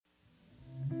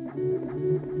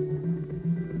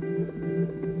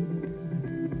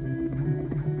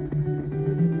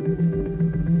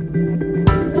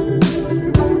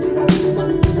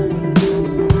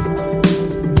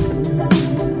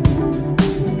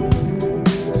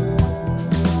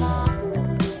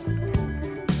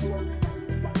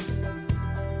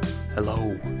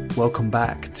Welcome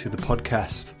back to the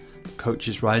podcast,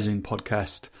 Coaches Rising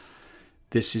podcast.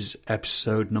 This is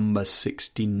episode number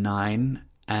 69,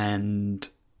 and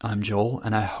I'm Joel,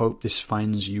 and I hope this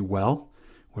finds you well,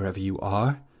 wherever you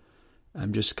are.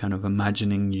 I'm just kind of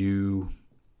imagining you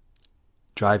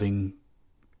driving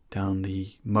down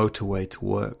the motorway to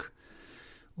work,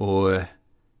 or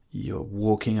you're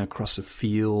walking across a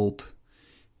field,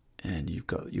 and you've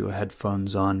got your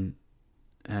headphones on,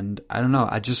 and I don't know,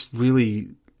 I just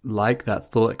really like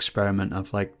that thought experiment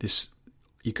of like this.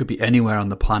 You could be anywhere on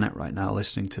the planet right now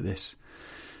listening to this.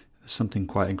 There's something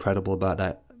quite incredible about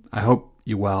that. I hope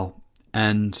you're well.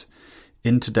 And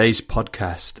in today's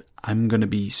podcast, I'm going to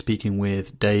be speaking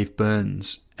with Dave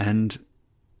Burns, and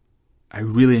I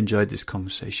really enjoyed this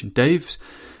conversation.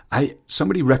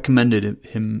 Somebody recommended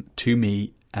him to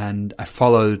me, and I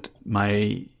followed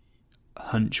my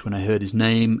hunch when I heard his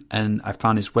name, and I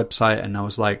found his website, and I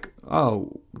was like,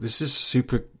 oh, this is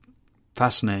super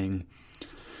fascinating,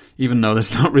 even though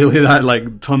there's not really that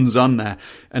like tons on there.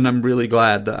 And I'm really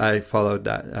glad that I followed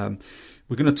that.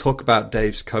 We're going to talk about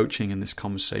Dave's coaching in this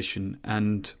conversation,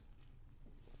 and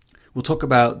we'll talk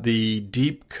about the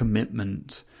deep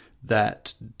commitment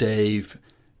that Dave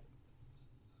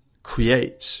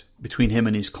creates between him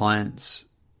and his clients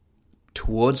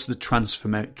towards the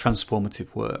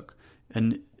transformative work.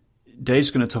 And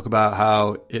Dave's going to talk about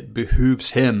how it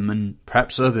behooves him and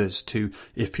perhaps others to,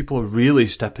 if people are really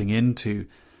stepping into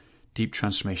deep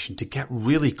transformation, to get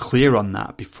really clear on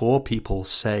that before people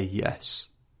say yes.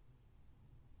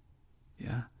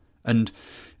 Yeah. And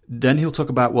then he'll talk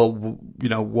about, well, you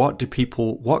know, what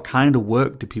kind of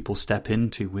work do people step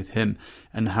into with him,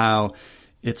 and how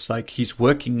it's like he's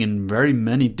working in very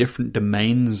many different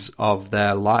domains of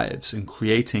their lives and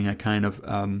creating a kind of,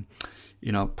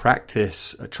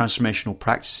 practice, a transformational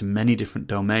practice in many different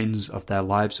domains of their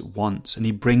lives at once. And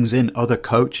he brings in other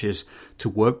coaches to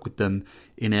work with them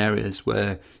in areas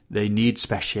where they need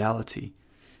speciality.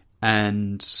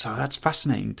 And so that's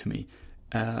fascinating to me.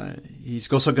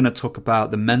 He's also going to talk about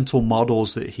the mental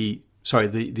models that the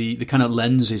kind of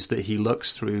lenses that he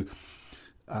looks through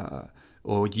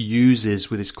or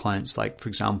uses with his clients. Like, for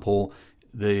example,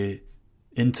 the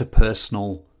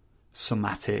interpersonal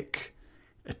somatic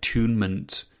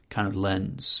attunement kind of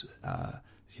lens,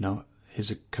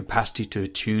 his capacity to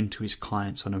attune to his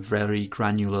clients on a very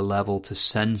granular level, to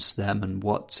sense them and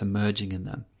what's emerging in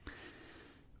them.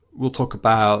 We'll talk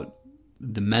about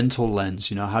the mental lens,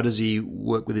 how does he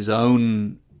work with his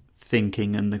own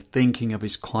thinking and the thinking of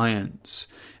his clients,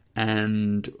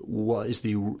 and what is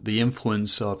the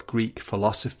influence of Greek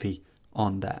philosophy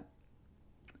on that.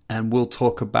 And we'll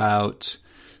talk about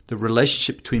the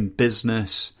relationship between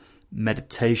business,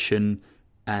 meditation,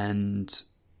 and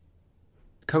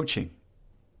coaching.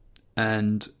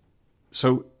 And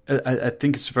so I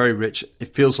think it's very rich. It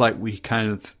feels like we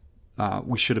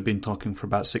we should have been talking for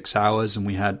about 6 hours, and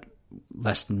we had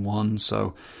less than one.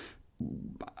 So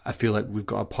I feel like we've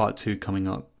got a part 2 coming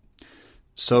up.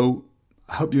 So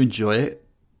I hope you enjoy it.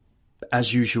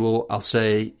 As usual, I'll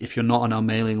say, if you're not on our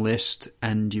mailing list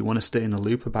and you want to stay in the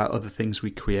loop about other things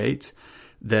we create,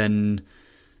 then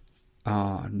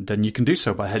you can do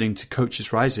so by heading to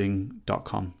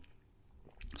coachesrising.com.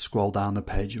 Scroll down the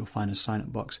page, you'll find a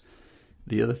sign-up box.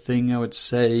 The other thing I would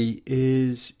say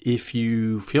is, if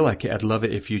you feel like it, I'd love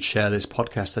it if you'd share this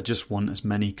podcast. I just want as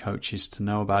many coaches to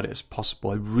know about it as possible.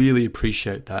 I really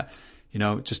appreciate that.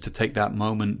 Just to take that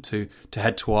moment to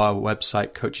head to our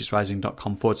website,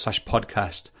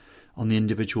 coachesrising.com/podcast. On the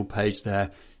individual page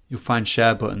there, you'll find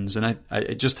share buttons, and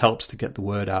it just helps to get the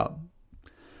word out.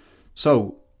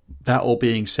 So, that all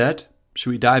being said, should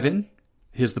we dive in?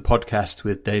 Here's the podcast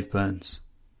with Dave Burns.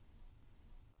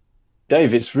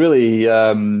 Dave, it's really,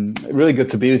 really good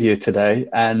to be with you today.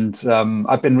 And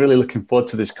I've been really looking forward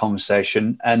to this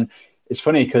conversation. And it's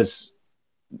funny because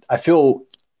I feel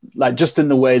like, just in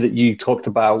the way that you talked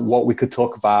about what we could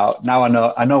talk about, now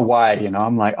I know why,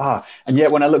 I'm like, and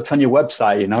yet when I looked on your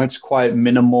website, it's quite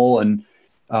minimal, and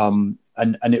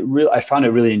I found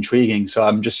it really intriguing. So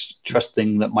I'm just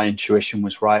trusting that my intuition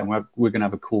was right, and we're going to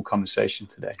have a cool conversation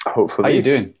today. Hopefully. How are you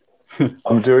doing?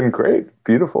 I'm doing great.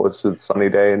 Beautiful. It's a sunny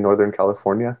day in Northern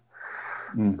California,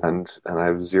 and I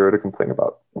have zero to complain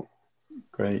about.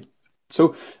 Great.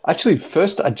 So actually,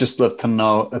 first, I'd just love to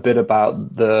know a bit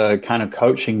about the kind of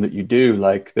coaching that you do,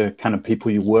 like the kind of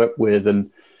people you work with, and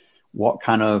what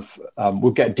kind of,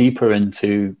 we'll get deeper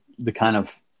into the kind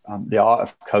of the art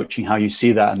of coaching, how you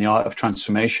see that, and the art of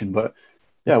transformation. But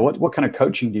yeah, what kind of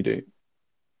coaching do you do?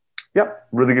 Yeah,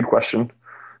 really good question.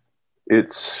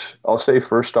 I'll say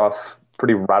first off,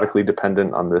 pretty radically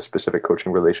dependent on the specific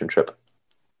coaching relationship.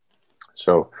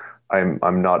 So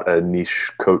I'm not a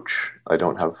niche coach. I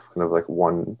don't have kind of like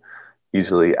one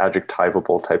easily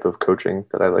adjectivable type of coaching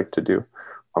that I like to do.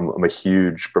 I'm a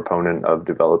huge proponent of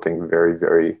developing very,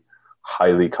 very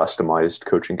highly customized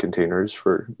coaching containers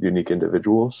for unique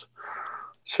individuals.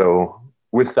 So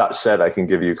with that said, I can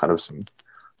give you kind of some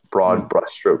broad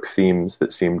brushstroke themes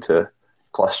that seem to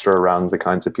cluster around the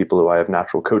kinds of people who I have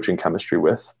natural coaching chemistry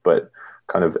with. But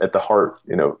kind of at the heart,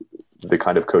 the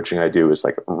kind of coaching I do is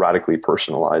like radically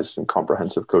personalized and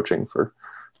comprehensive coaching for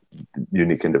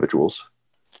unique individuals.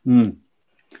 Mm.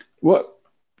 What?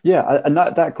 Yeah, and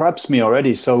that grabs me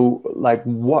already. So, like,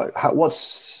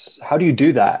 how do you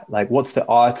do that? Like, what's the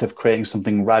art of creating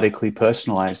something radically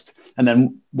personalized? And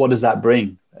then what does that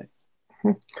bring?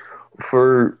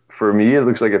 For me, it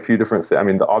looks like a few different things. I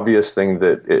mean, the obvious thing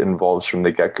that it involves from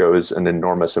the get-go is an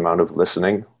enormous amount of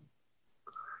listening.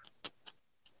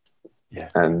 Yeah.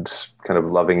 And kind of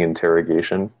loving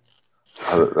interrogation,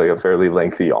 like a fairly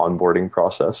lengthy onboarding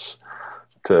process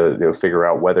to figure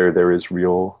out whether there is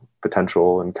real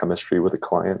potential and chemistry with a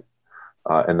client.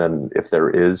 And then if there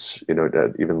is,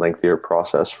 an even lengthier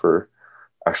process for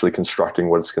actually constructing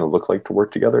what it's going to look like to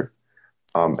work together.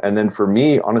 And then for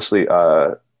me, honestly,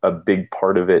 a big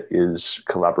part of it is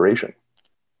collaboration.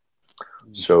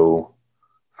 So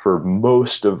for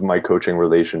most of my coaching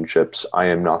relationships, I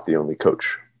am not the only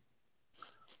coach.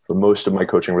 For most of my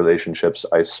coaching relationships,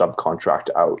 I subcontract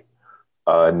out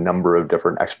a number of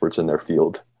different experts in their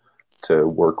field to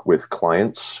work with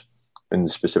clients in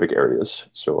specific areas.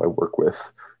 So I work with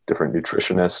different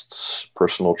nutritionists,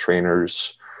 personal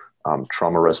trainers,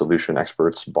 trauma resolution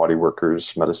experts, body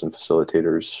workers, medicine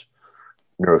facilitators,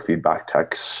 neurofeedback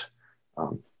techs,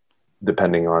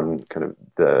 depending on kind of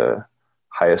the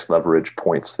highest leverage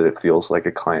points that it feels like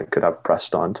a client could have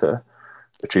pressed on to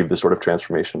achieve the sort of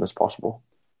transformation as possible.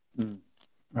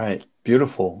 Right.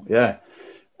 Beautiful. Yeah.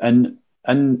 And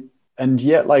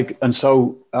yet, like, and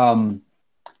so,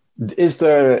 is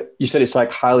there, you said it's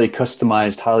like highly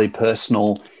customized, highly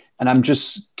personal. And I'm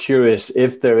just curious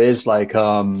if there is like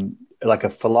a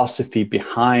philosophy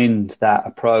behind that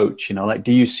approach, like,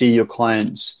 do you see your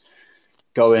clients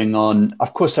going on,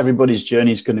 of course, everybody's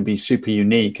journey is going to be super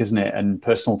unique, isn't it? And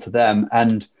personal to them.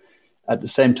 And at the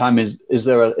same time, is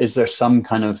there some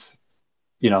kind of,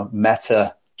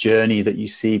 meta journey that you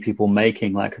see people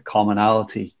making, like a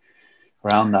commonality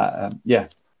around that? Yeah,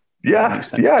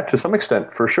 to some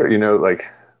extent, for sure. Like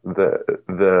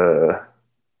the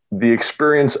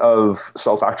experience of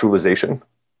self-actualization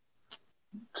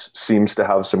seems to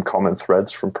have some common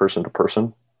threads from person to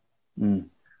person.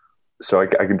 So I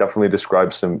can definitely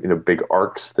describe some big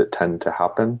arcs that tend to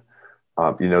happen.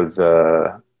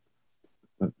 The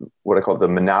what I call the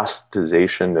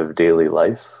monasticization of daily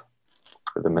life,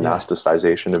 or the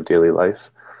monasticization of daily life,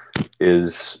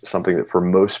 is something that for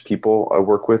most people I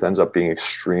work with ends up being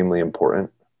extremely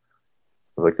important.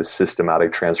 Like the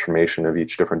systematic transformation of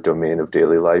each different domain of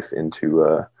daily life into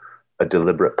a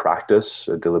deliberate practice,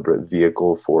 a deliberate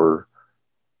vehicle for,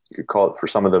 you could call it, for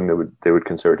some of them, they would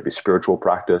consider it to be spiritual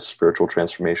practice, spiritual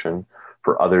transformation.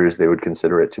 For others, they would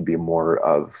consider it to be more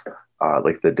of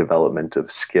like the development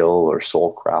of skill or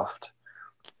soul craft.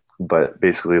 But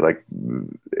basically like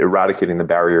eradicating the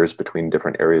barriers between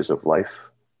different areas of life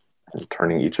and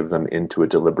turning each of them into a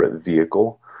deliberate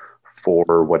vehicle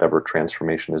for whatever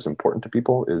transformation is important to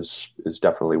people is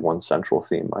definitely one central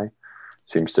theme. I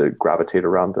seems to gravitate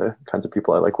around the kinds of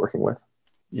people I like working with.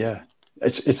 Yeah.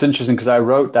 It's interesting because I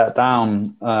wrote that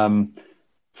down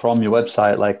from your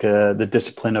website, like the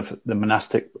discipline of the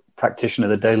monastic practitioner,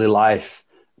 the daily life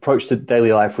approach to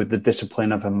daily life with the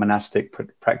discipline of a monastic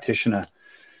practitioner.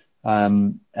 That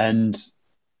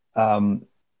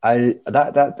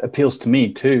appeals to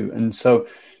me too. And so,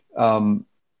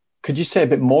 could you say a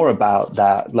bit more about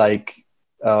that? Like,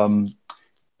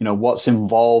 what's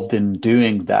involved in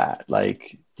doing that?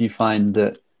 Like, do you find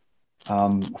that,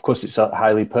 of course, it's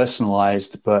highly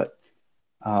personalized, but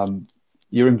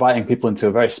you're inviting people into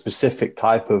a very specific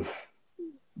type of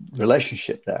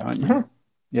relationship there, aren't you? Mm-hmm.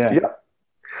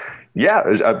 Yeah.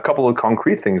 There's a couple of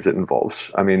concrete things it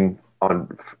involves. I mean,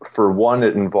 for one,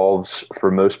 it involves, for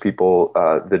most people,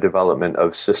 the development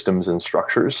of systems and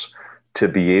structures to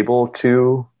be able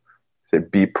to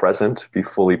be present, be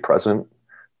fully present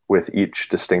with each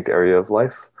distinct area of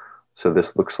life. So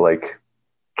this looks like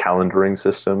calendaring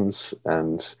systems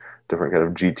and different kind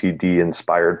of GTD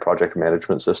inspired project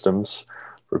management systems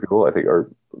for people, I think,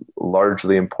 are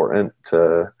largely important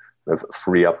to kind of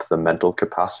free up the mental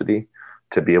capacity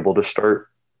to be able to start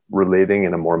relating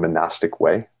in a more monastic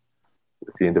way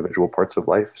with the individual parts of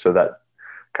life. So that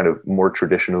kind of more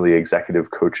traditionally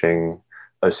executive coaching,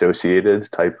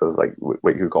 associated type of like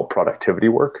what you would call productivity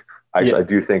work. I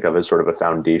do think of as sort of a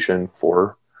foundation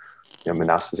for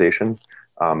monasticization.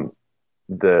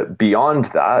 The beyond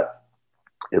that,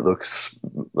 it looks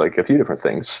like a few different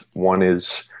things. One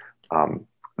is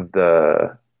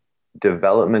the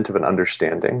development of an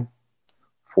understanding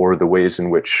for the ways in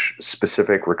which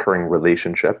specific recurring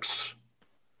relationships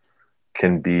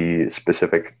can be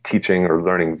specific teaching or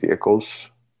learning vehicles.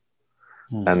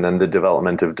 And then the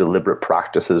development of deliberate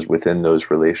practices within those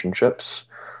relationships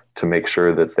to make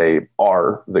sure that they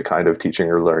are the kind of teaching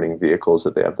or learning vehicles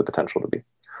that they have the potential to be.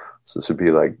 So this would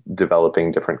be like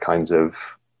developing different kinds of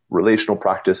relational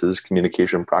practices,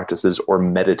 communication practices, or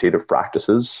meditative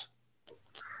practices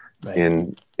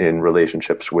in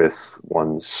relationships with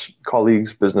one's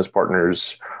colleagues, business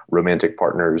partners, romantic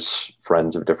partners,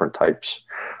 friends of different types.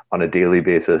 On a daily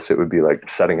basis, it would be like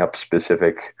setting up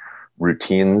specific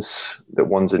routines that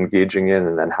one's engaging in,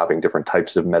 and then having different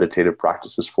types of meditative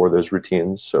practices for those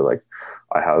routines. So like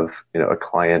I have, a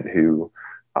client who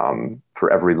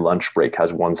for every lunch break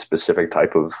has one specific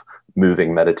type of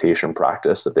moving meditation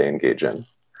practice that they engage in.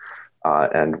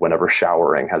 And whenever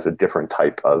showering has a different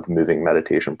type of moving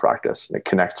meditation practice, and it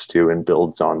connects to and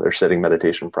builds on their sitting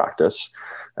meditation practice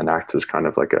and acts as kind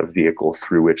of like a vehicle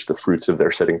through which the fruits of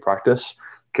their sitting practice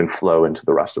can flow into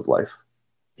the rest of life.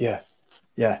 Yeah.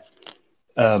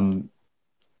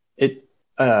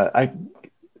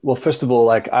 Well, first of all,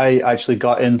 like I actually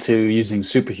got into using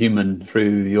Superhuman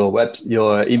through your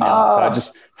email. So I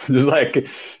just like,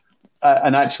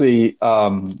 and actually,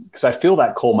 because I feel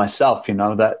that call myself,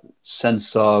 that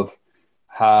sense of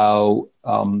how,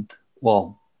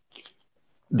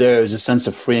 there's a sense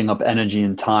of freeing up energy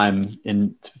and time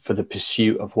for the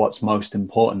pursuit of what's most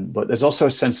important. But there's also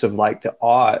a sense of like the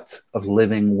art of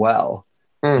living well,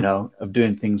 of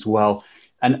doing things well.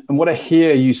 And what I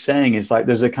hear you saying is like,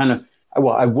 there's a kind of,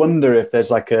 I wonder if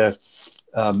there's like a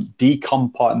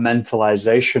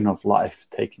decompartmentalization of life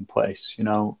taking place,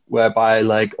 whereby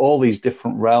like all these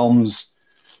different realms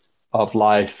of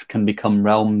life can become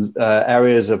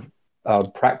areas of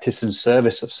practice and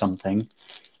service of something.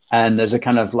 And there's a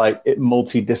kind of like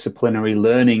multidisciplinary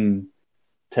learning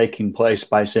taking place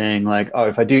by saying like, oh,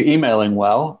 if I do emailing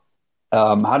well,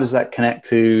 how does that connect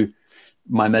to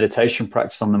my meditation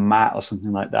practice on the mat or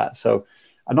something like that? So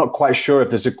I'm not quite sure if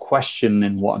there's a question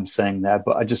in what I'm saying there,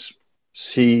 but I just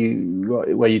see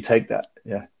where you take that.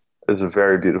 Yeah. It's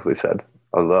very beautifully said.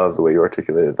 I love the way you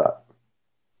articulated that.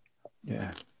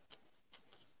 Yeah.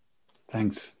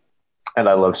 Thanks. And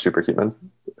I love Superhuman.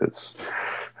 It's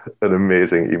an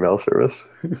amazing email service.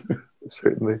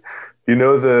 Certainly. You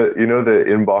know the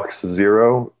Inbox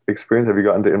Zero experience? Have you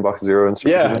gotten to Inbox Zero in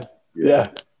Superhuman? Yeah.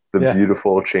 The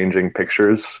beautiful changing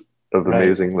pictures of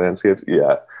amazing landscapes.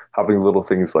 Yeah. Having little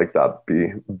things like that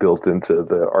be built into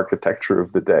the architecture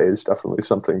of the day is definitely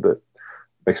something that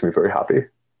makes me very happy.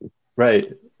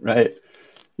 Right.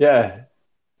 Yeah.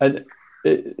 And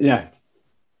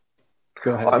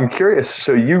go ahead. I'm curious.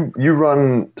 So you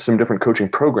run some different coaching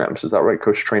programs. Is that right?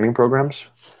 Coach training programs?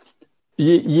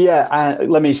 Yeah.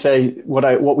 Let me say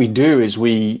what we do is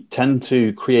we tend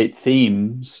to create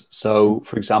themes. So,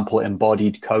 for example,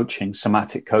 embodied coaching,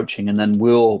 somatic coaching, and then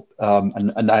we'll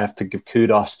and I have to give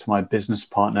kudos to my business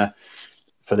partner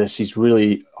for this. He's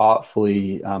really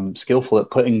artfully skillful at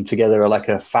putting together like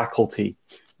a faculty.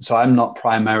 So I'm not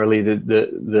primarily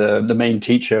the main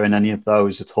teacher in any of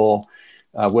those at all.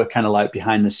 We're kind of like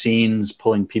behind the scenes,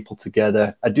 pulling people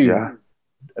together. I do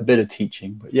a bit of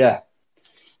teaching, but yeah.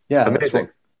 Amazing.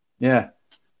 Yeah.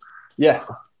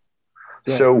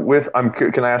 So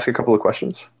can I ask a couple of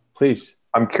questions? Please.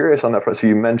 I'm curious on that front. So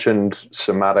you mentioned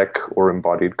somatic or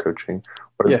embodied coaching.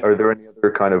 Are there any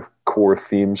other kind of core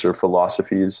themes or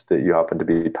philosophies that you happen to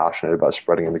be passionate about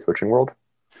spreading in the coaching world?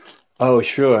 Oh,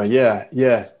 sure.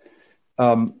 Yeah.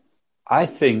 I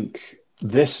think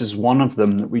this is one of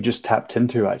them that we just tapped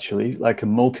into, actually, like a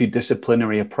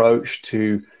multidisciplinary approach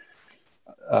to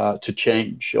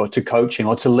change or to coaching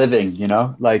or to living,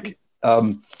 like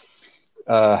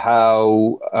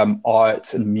how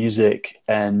art and music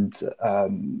and,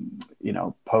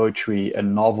 poetry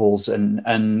and novels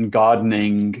and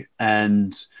gardening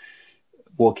and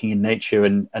walking in nature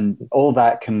and all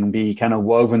that can be kind of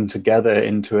woven together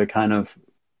into a kind of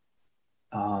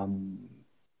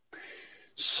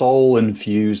soul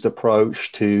infused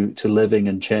approach to living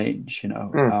and change,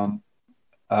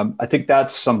 I think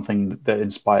that's something that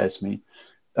inspires me.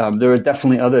 There are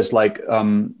definitely others like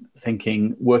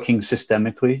working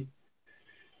systemically,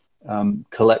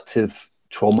 collective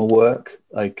trauma work.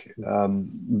 Like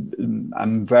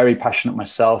I'm very passionate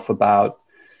myself about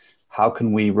how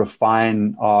can we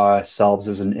refine ourselves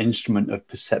as an instrument of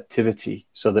perceptivity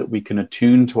so that we can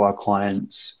attune to our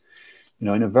clients, you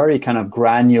know, in a very kind of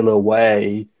granular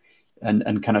way,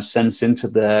 and kind of sense into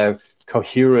their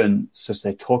coherence as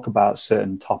they talk about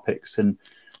certain topics, and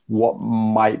what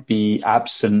might be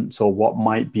absent or what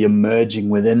might be emerging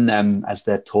within them as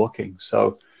they're talking.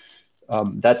 So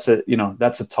that's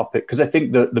a topic, because I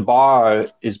think the bar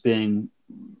is being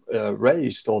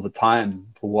raised all the time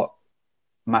for what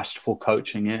masterful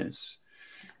coaching is.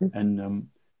 And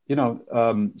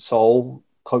soul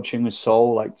coaching with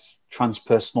soul, like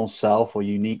transpersonal self or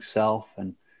unique self,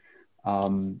 and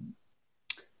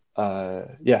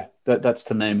that's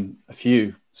to name a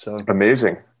few. So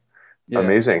Amazing. yeah.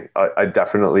 Amazing. I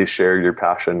definitely share your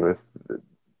passion with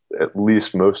at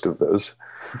least most of those.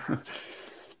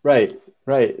 Right.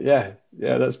 Yeah.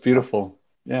 That's beautiful.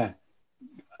 Yeah.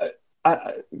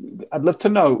 I'd love to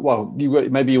know. Well,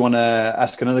 maybe you want to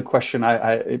ask another question.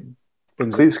 It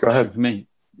brings Please a go question ahead. for me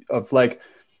of like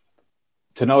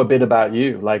to know a bit about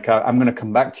you. Like I'm going to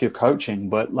come back to your coaching,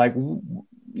 but like,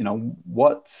 you know,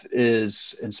 what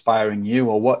is inspiring you,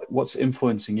 or what's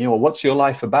influencing you, or what's your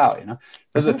life about? You know,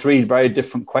 those are three very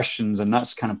different questions, and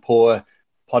that's kind of poor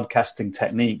podcasting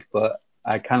technique, but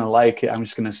I kind of like it. I'm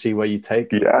just going to see where you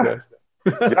take it. Yeah.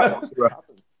 Yeah. We'll see what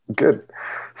happens. Good.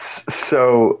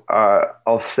 So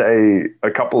I'll say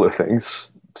a couple of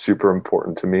things super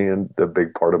important to me and a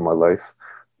big part of my life.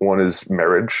 One is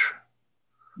marriage.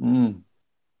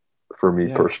 For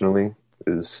me personally,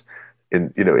 is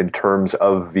in terms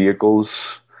of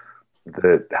vehicles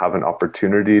that have an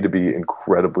opportunity to be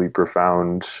incredibly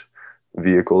profound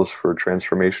vehicles for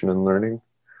transformation and learning.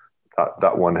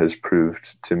 That one has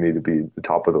proved to me to be the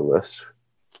top of the list.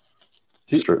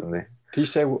 Certainly. Can you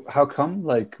say how come?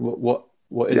 Like what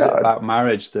is it about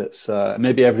marriage that's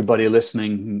maybe everybody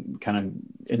listening kind of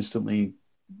instantly,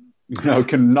 you know,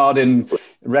 can nod in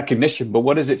recognition, but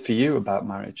what is it for you about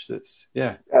marriage that's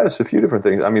it's a few different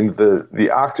things. I mean, the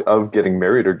act of getting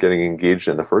married or getting engaged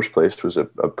in the first place was a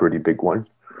pretty big one.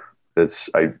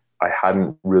 I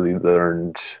hadn't really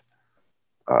learned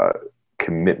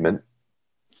commitment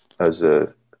as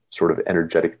a sort of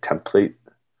energetic template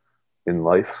in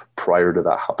life prior to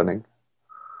that happening.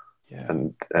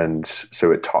 And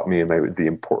so it taught me the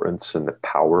importance and the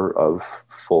power of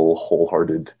full,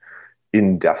 wholehearted,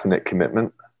 indefinite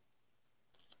commitment.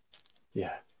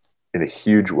 Yeah. In a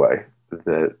huge way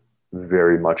that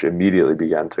very much immediately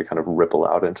began to kind of ripple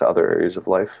out into other areas of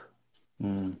life.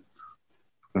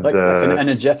 Like an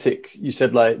energetic, you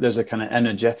said, like there's a kind of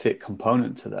energetic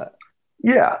component to that.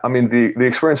 Yeah. I mean, the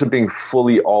experience of being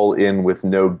fully all in with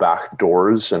no back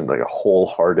doors and like a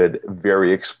wholehearted,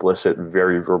 very explicit,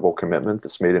 very verbal commitment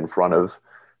that's made in front of,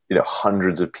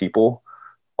 hundreds of people,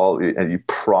 and you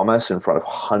promise in front of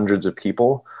hundreds of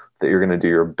people that you're going to do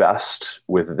your best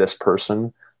with this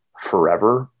person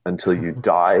forever until you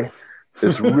die.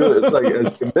 It's like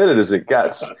as committed as it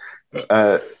gets,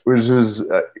 which is,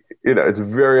 it's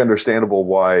very understandable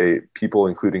why people,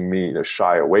 including me,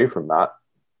 shy away from that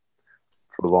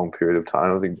for a long period of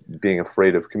time. I think being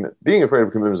afraid of commitment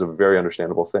is a very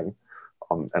understandable thing.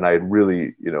 And I had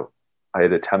really, I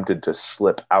had attempted to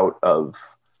slip out of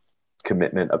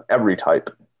commitment of every type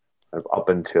up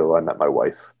until I met my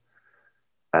wife.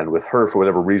 And with her, for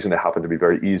whatever reason, it happened to be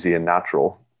very easy and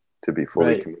natural to be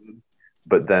fully committed.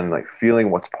 But then like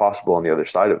feeling what's possible on the other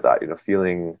side of that,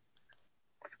 feeling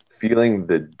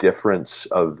the difference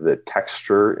of the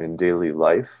texture in daily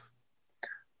life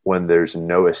when there's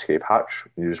no escape hatch.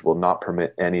 You just will not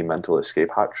permit any mental escape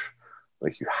hatch.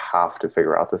 Like you have to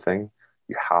figure out the thing.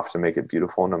 You have to make it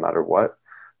beautiful no matter what,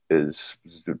 is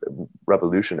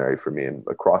revolutionary for me and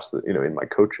across the, in my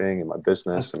coaching, in my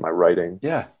business, in my writing.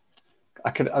 Yeah.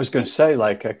 I was going to say,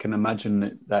 like, I can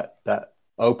imagine that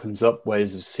opens up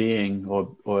ways of seeing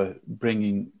or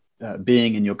bringing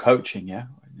being in your coaching,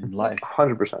 in life.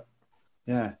 100%.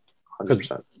 Yeah.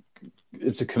 100%.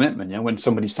 It's a commitment, when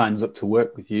somebody signs up to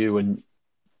work with you and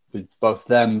with both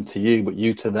them to you, but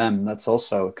you to them, that's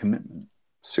also a commitment.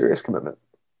 Serious commitment.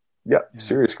 Yeah.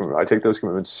 Serious commitment. I take those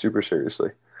commitments super seriously.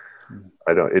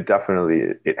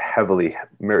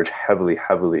 Marriage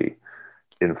heavily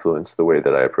influenced the way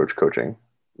that I approach coaching,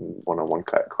 one-on-one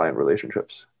client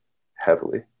relationships,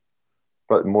 heavily,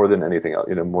 but more than anything else,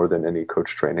 more than any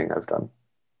coach training I've done.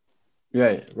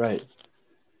 Right.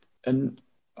 And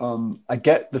I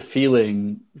get the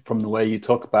feeling from the way you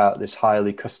talk about this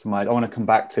highly customized. I want to come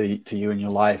back to you and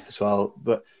your life as well,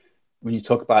 but when you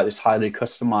talk about this highly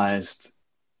customized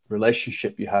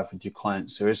relationship you have with your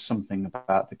clients, there is something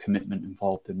about the commitment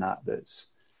involved in that that's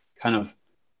kind of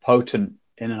potent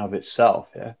in and of itself.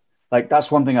 Yeah. like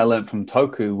that's one thing I learned from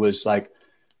Toku was like,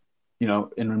 you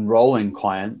know, in enrolling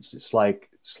clients, it's like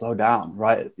slow down,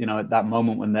 right? You know, at that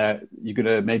moment when you're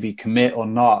gonna maybe commit or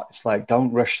not, it's like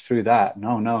don't rush through that.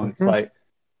 No, it's like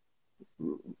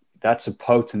that's a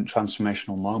potent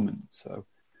transformational moment. So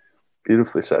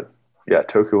Beautifully said. Yeah,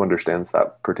 Toku understands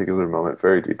that particular moment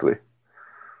very deeply.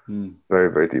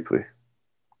 Very, very deeply.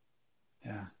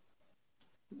 Yeah.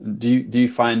 Do you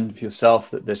find for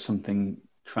yourself that there's something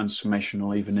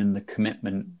transformational even in the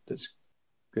commitment that's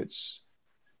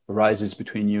arises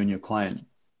between you and your client?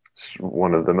 It's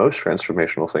one of the most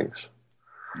transformational things.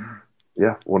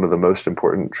 Yeah, one of the most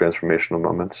important transformational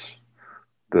moments.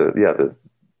 The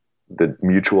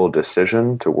mutual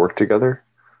decision to work together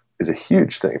is a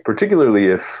huge thing, particularly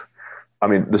if, I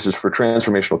mean, this is for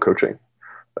transformational coaching.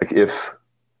 Like if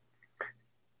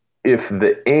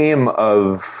the aim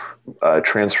of a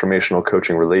transformational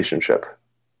coaching relationship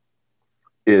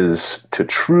is to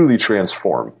truly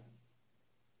transform,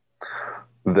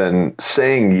 then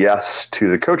saying yes to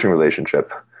the coaching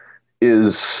relationship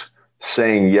is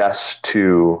saying yes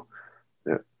to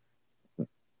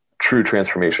true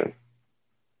transformation,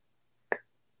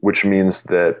 which means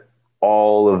that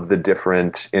all of the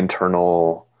different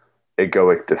internal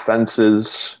egoic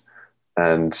defenses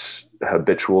and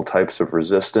habitual types of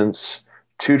resistance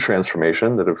to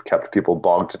transformation that have kept people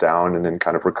bogged down and in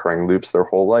kind of recurring loops their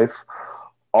whole life,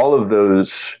 all of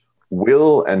those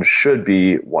will and should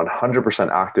be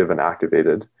 100% active and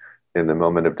activated in the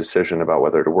moment of decision about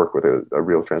whether to work with a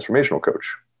real transformational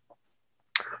coach.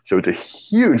 So it's a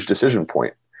huge decision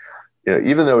point. You know,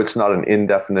 even though it's not an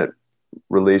indefinite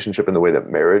relationship in the way that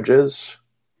marriage is,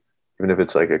 even if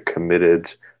it's like a committed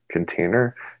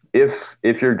container,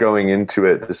 if you're going into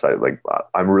it decide like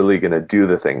I'm really going to do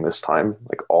the thing this time,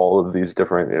 like all of these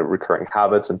different recurring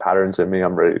habits and patterns in me,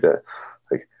 I'm ready to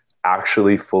like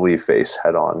actually fully face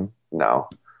head on now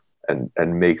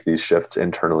and make these shifts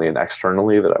internally and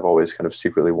externally that I've always kind of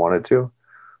secretly wanted to.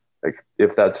 Like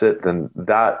if that's it, then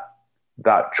that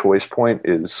choice point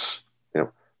is, you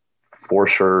know, for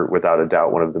sure, without a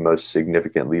doubt, one of the most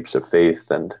significant leaps of faith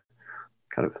and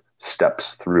kind of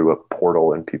steps through a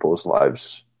portal in people's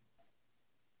lives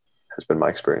has been my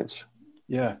experience.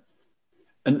 Yeah.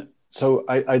 And so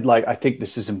I think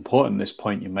this is important, this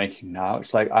point you're making now.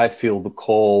 It's like I feel the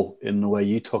call in the way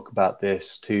you talk about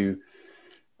this to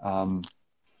well,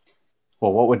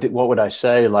 what would I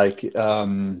say? Like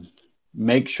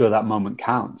make sure that moment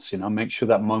counts, you know, make sure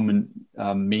that moment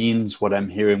means what I'm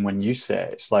hearing when you say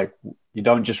it. It's like you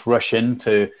don't just rush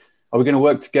into, are we going to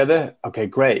work together? Okay,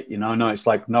 great. You know, no, it's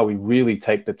like, no, we really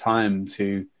take the time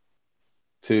to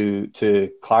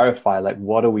clarify, like,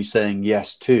 what are we saying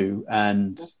yes to?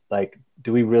 And like,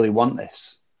 do we really want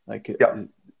this? Like, yeah.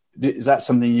 Is that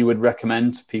something you would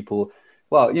recommend to people?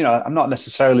 Well, you know, I'm not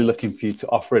necessarily looking for you to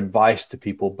offer advice to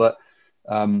people, but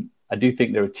I do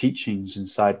think there are teachings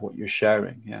inside what you're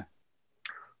sharing. Yeah.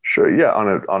 Sure. Yeah.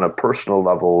 On a personal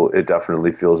level, it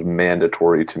definitely feels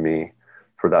mandatory to me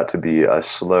for that to be a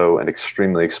slow and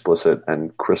extremely explicit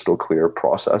and crystal clear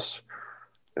process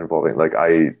involving like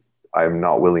I'm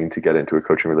not willing to get into a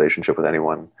coaching relationship with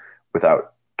anyone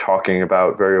without talking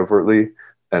about very overtly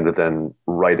and then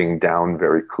writing down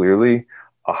very clearly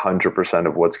 100%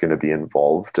 of what's going to be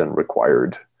involved and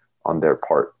required on their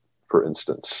part, for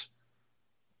instance.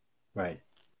 Right.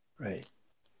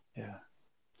 Yeah.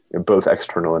 Both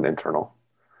external and internal.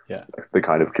 Yeah. The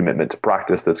kind of commitment to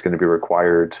practice that's going to be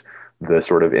required, the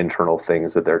sort of internal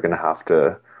things that they're going to have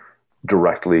to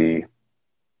directly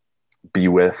be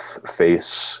with,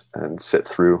 face, and sit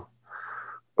through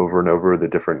over and over, the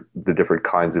different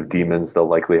kinds of demons they'll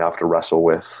likely have to wrestle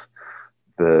with,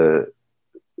 the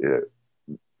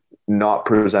not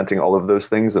presenting all of those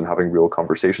things and having real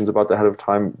conversations about that ahead of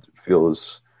time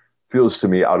feels to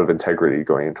me out of integrity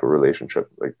going into a relationship.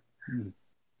 Like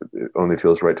it only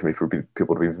feels right to me for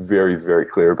people to be very, very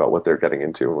clear about what they're getting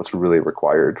into and what's really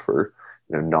required for,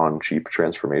 you know, non-cheap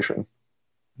transformation.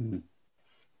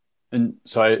 And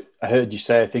so I heard you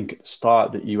say, I think at the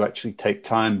start, that you actually take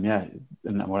time. Yeah.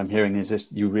 And what I'm hearing is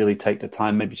this, you really take the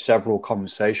time, maybe several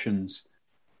conversations,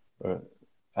 or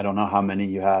I don't know how many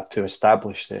you have, to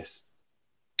establish this.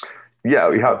 Yeah,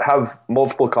 we have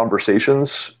multiple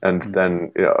conversations and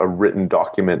then, you know, a written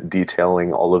document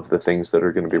detailing all of the things that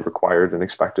are going to be required and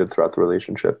expected throughout the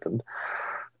relationship. And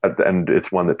at the end, it's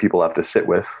one that people have to sit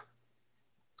with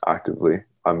actively.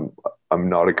 I'm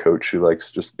not a coach who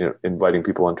likes just, you know, inviting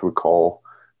people onto a call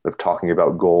of talking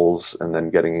about goals and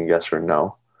then getting a yes or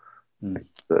no.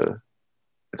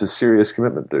 It's a serious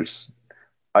commitment.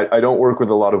 I don't work with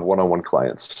a lot of one-on-one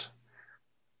clients,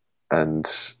 and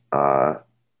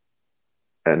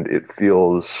And it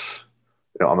feels,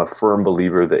 I'm a firm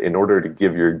believer that in order to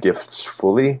give your gifts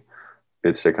fully,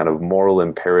 it's a kind of moral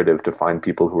imperative to find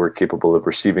people who are capable of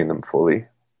receiving them fully.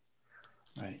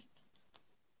 Right.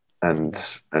 And Yeah.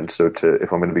 and so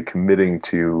if I'm going to be committing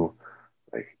to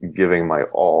like giving my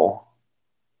all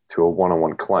to a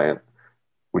one-on-one client,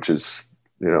 which is,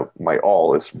 my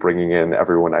all is bringing in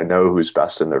everyone I know who's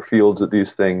best in their fields at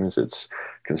these things. It's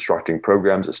constructing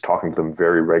programs. It's talking to them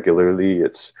very regularly.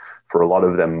 It's for a lot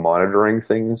of them monitoring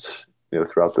things,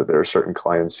 throughout there are certain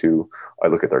clients who I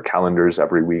look at their calendars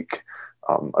every week.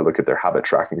 I look at their habit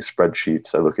tracking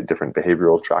spreadsheets. I look at different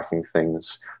behavioral tracking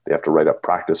things. They have to write up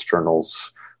practice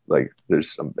journals. Like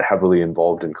I'm heavily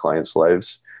involved in clients'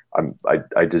 lives.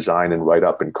 I design and write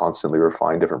up and constantly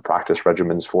refine different practice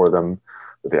regimens for them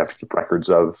that they have to keep records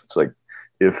of. It's like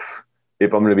if I'm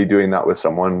going to be doing that with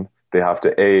someone, they have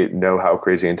to know how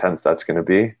crazy intense that's going to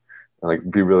be, and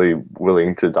like be really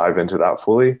willing to dive into that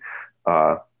fully.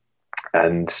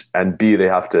 And B, they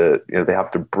have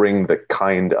to bring the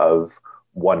kind of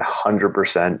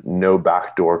 100% no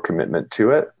backdoor commitment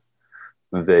to it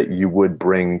that you would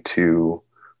bring to,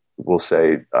 we'll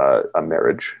say, a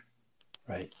marriage.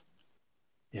 Right.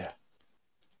 Yeah.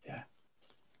 Yeah.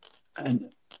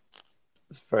 And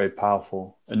it's very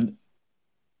powerful. And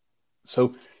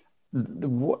so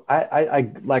I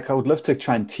would love to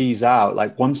try and tease out,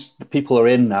 like, once the people are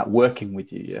in that working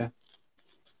with you, yeah,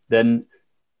 then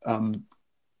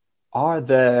are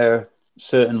there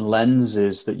certain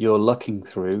lenses that you're looking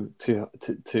through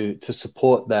to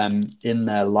support them in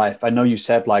their life? I know you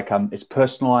said like it's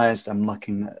personalized. I'm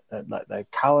looking at like their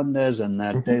calendars and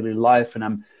their daily life, and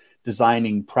I'm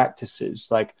designing practices.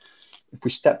 Like, if we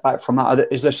step back from that,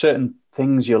 is there certain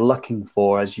things you're looking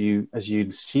for as you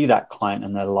see that client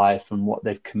in their life and what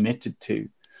they've committed to,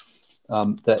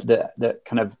 that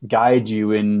kind of guide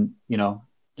you in,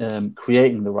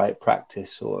 creating the right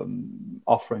practice or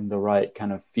offering the right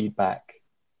kind of feedback?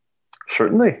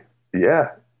 Certainly.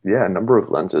 Yeah. Yeah. A number of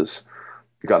lenses.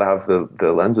 You got to have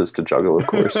the lenses to juggle, of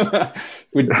course.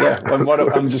 Yeah.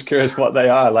 I'm just curious what they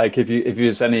are. Like, if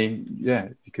there's any,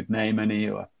 if you could name any,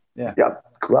 or yeah. Yeah,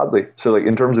 gladly. So like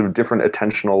in terms of different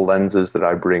attentional lenses that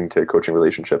I bring to coaching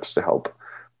relationships to help,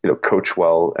 coach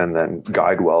well and then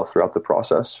guide well throughout the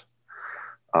process.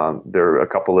 There are a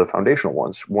couple of foundational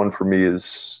ones. One for me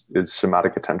is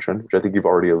somatic attention, which I think you've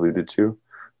already alluded to.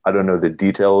 I don't know the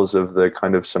details of the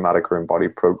kind of somatic or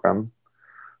embodied program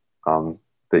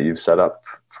that you've set up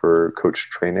for coach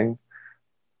training,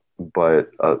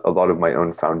 but a lot of my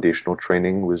own foundational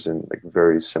training was in like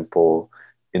very simple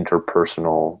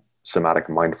interpersonal somatic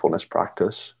mindfulness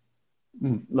practice.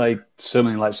 Like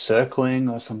something like circling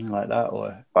or something like that,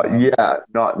 or Yeah,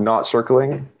 not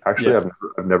circling. Actually, yeah,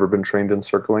 I've never been trained in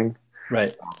circling,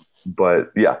 right,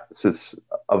 but yeah, it's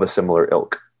of a similar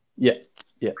ilk. yeah,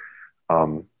 yeah,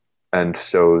 Um, and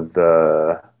so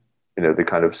the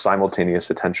kind of simultaneous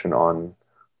attention on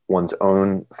one's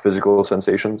own physical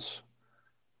sensations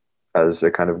as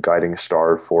a kind of guiding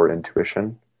star for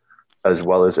intuition, as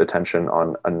well as attention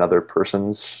on another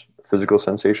person's physical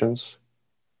sensations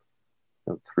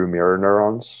through mirror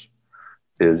neurons,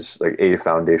 is like a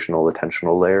foundational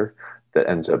attentional layer that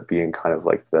ends up being kind of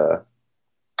like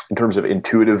in terms of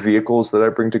intuitive vehicles that I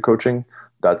bring to coaching,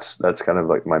 that's kind of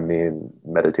like my main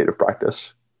meditative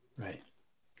practice. right,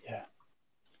 yeah.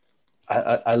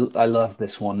 I love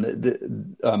this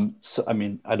one. So, I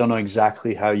mean, I don't know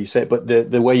exactly how you say it, but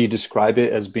the way you describe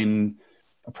it has been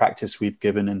a practice we've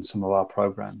given in some of our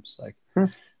programs. Like,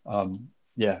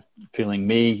 yeah, feeling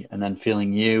me, and then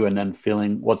feeling you, and then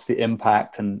feeling what's the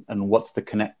impact and what's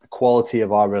the quality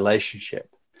of our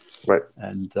relationship. Right.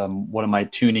 And what am I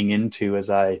tuning into as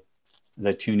I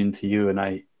tune into you and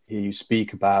I hear you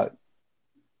speak about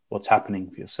what's happening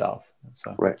for yourself.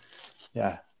 So, right.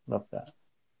 Yeah, love that.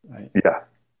 Right. Yeah,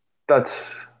 that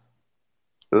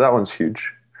one's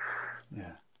huge.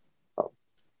 Yeah.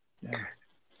 Yeah.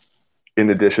 In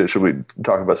addition, should we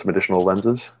talk about some additional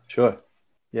lenses? Sure.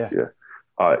 Yeah. Yeah.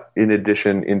 In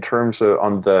addition, in terms of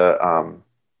on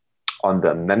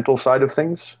the mental side of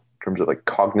things, in terms of like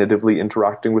cognitively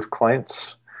interacting with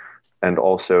clients and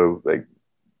also like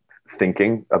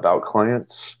thinking about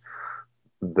clients,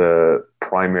 the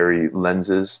primary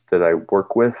lenses that I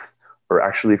work with are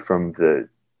actually from the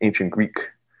ancient Greek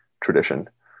tradition.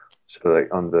 So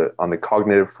like on the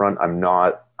cognitive front, I'm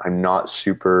not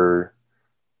super,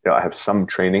 I have some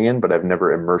training in, but I've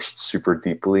never immersed super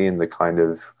deeply in the kind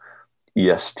of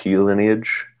EST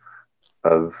lineage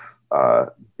of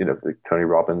like Tony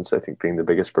Robbins, I think, being the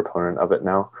biggest proponent of it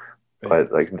now. Right.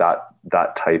 But like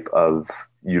that type of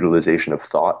utilization of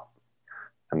thought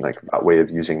and like that way of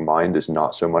using mind is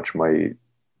not so much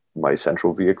my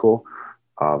central vehicle.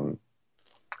 I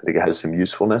think it has some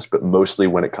usefulness, but mostly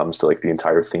when it comes to like the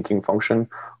entire thinking function,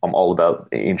 I'm all about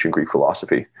ancient Greek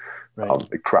philosophy, Right.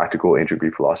 like practical ancient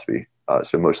Greek philosophy.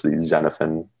 So mostly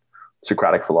Xenophon,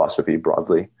 Socratic philosophy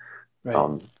broadly,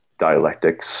 Right.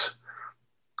 Dialectics,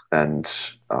 and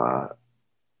uh,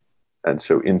 and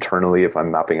so internally, if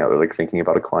I'm mapping out or like thinking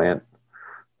about a client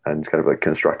and kind of like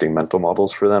constructing mental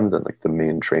models for them, then like the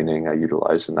main training I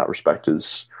utilize in that respect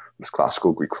is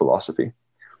classical Greek philosophy,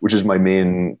 which is my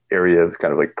main area of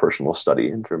kind of like personal study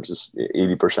in terms of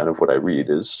 80% of what I read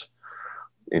is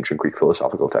ancient Greek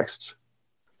philosophical texts.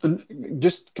 And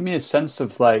just give me a sense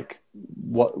of like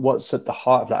what's at the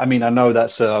heart of that. I mean, I know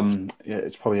that's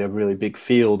it's probably a really big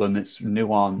field and it's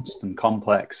nuanced and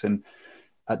complex, and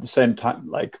at the same time,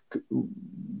 like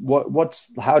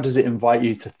what's how does it invite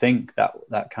you to think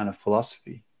that kind of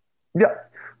philosophy? Yeah.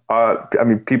 I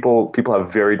mean, people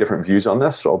have very different views on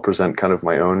this, so I'll present kind of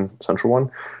my own central one.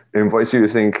 It invites you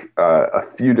to think a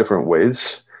few different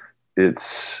ways.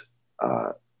 It's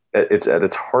it's at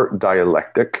its heart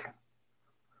dialectic,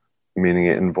 meaning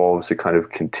it involves a kind of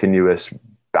continuous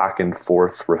back and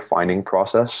forth refining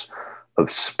process of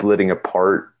splitting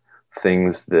apart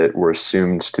things that were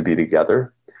assumed to be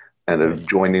together and of Right.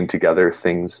 joining together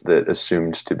things that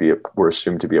were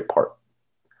assumed to be apart.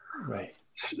 Right.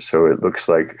 So it looks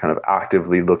like kind of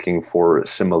actively looking for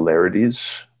similarities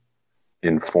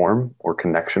in form or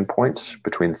connection points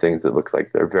between things that look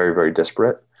like they're very, very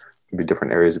disparate. It can be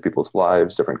different areas of people's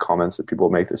lives, different comments that people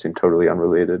make that seem totally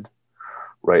unrelated,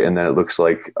 right? And then it looks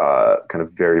like kind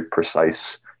of very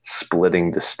precise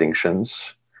splitting distinctions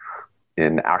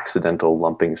in accidental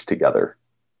lumpings together.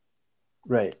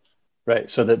 Right. Right.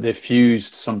 So that they've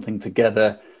fused something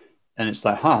together and it's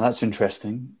like, huh, that's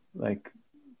interesting. Like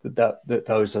that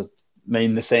those are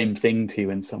mean the same thing to you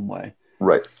in some way.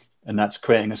 Right. And that's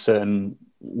creating a certain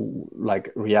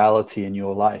like reality in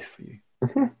your life for you.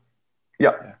 Mm-hmm.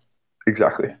 Yeah, Yeah.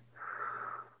 exactly.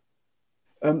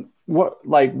 Yeah.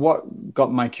 What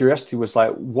got my curiosity was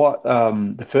like what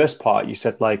the first part you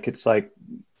said like it's like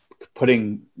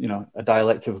putting a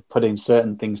dialectic of putting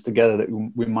certain things together that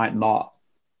we might not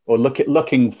or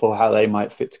looking for how they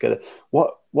might fit together.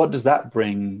 What does that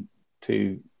bring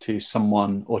to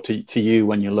someone or to you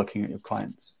when you're looking at your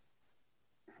clients?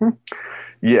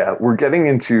 Yeah, we're getting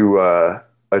into.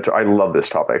 I love this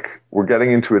topic. We're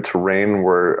getting into a terrain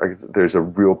where there's a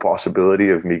real possibility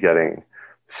of me getting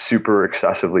super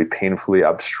excessively painfully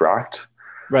abstract.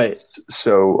 Right.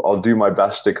 So I'll do my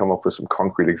best to come up with some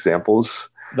concrete examples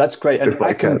That's great. And if I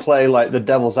I can can. play like the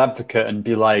devil's advocate and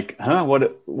be like, huh, what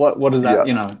is that?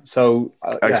 Yeah, So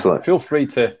yeah, excellent. feel free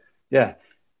to, yeah,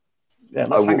 yeah, I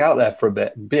let's hang will. out there for a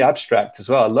bit. Be abstract as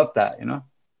well. I love that. So cool.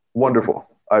 Wonderful.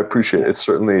 I appreciate it. Yeah. It's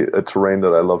certainly a terrain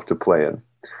that I love to play in.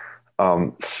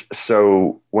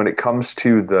 So when it comes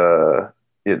to the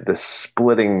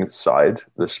splitting side,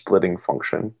 the splitting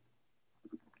function,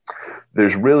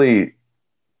 there's really,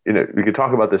 we could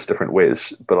talk about this different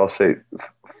ways, but I'll say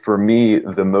for me,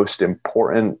 the most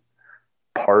important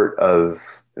part of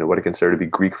what I consider to be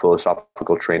Greek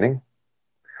philosophical training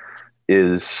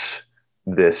is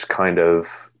this kind of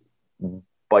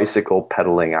bicycle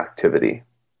pedaling activity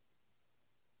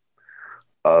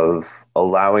of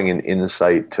allowing an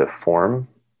insight to form,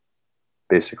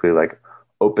 basically like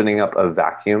opening up a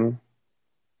vacuum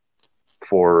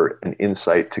for an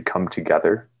insight to come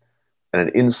together. And an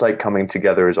insight coming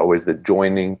together is always the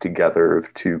joining together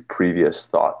of two previous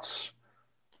thoughts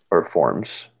or forms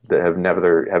that have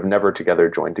never together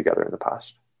joined together in the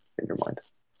past in your mind.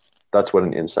 That's what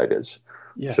an insight is.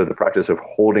 Yeah. So the practice of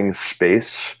holding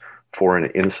space for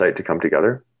an insight to come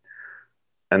together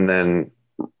and then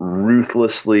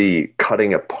ruthlessly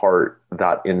cutting apart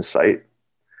that insight,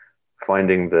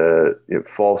 finding the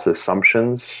false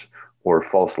assumptions or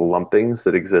false lumpings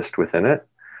that exist within it,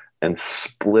 and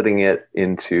splitting it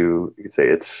into, you could say,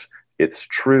 its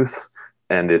truth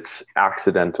and its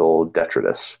accidental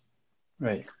detritus.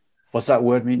 Right. What's that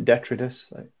word mean?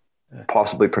 Detritus? Like,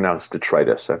 Possibly pronounced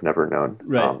detritus. I've never known.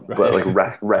 right. But like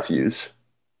Right. refuse.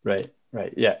 Right.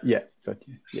 Right. Yeah. Yeah. Got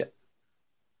you. Yeah.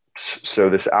 So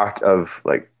this act of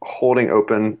like holding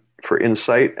open for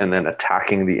insight and then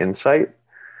attacking the insight,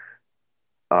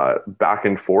 back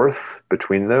and forth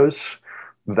between those,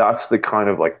 that's the kind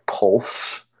of like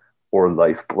pulse or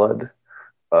lifeblood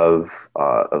of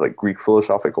like Greek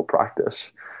philosophical practice.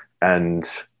 And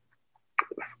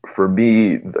for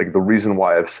me, like the reason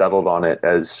why I've settled on it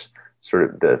as sort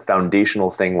of the foundational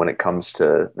thing when it comes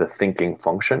to the thinking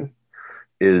function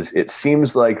is it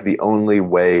seems like the only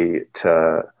way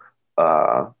to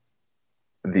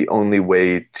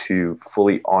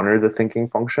fully honor the thinking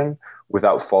function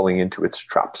without falling into its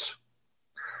traps.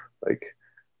 Like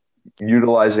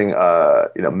utilizing,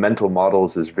 mental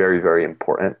models is very, very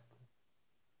important.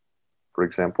 For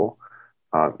example,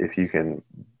 if you can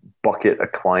bucket a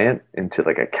client into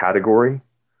like a category,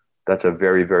 that's a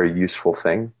very, very useful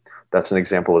thing. That's an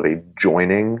example of a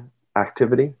joining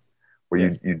activity where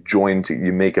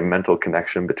you make a mental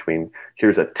connection between,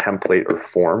 here's a template or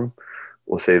form.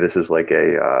 We'll say this is like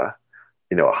a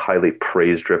highly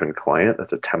praise driven client.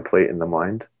 That's a template in the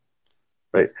mind,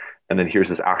 right? And then here's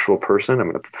this actual person.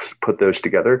 I'm going to put those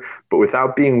together, but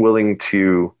without being willing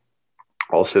to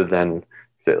also then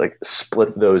like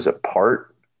split those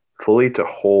apart fully, to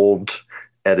hold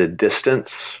at a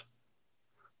distance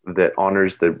that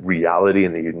honors the reality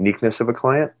and the uniqueness of a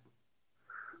client,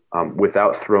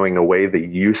 without throwing away the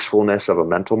usefulness of a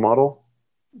mental model.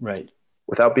 Right.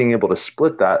 Without being able to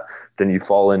split that, then you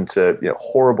fall into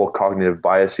horrible cognitive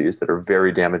biases that are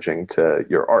very damaging to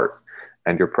your art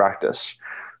and your practice.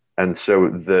 And so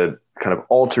the kind of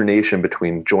alternation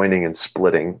between joining and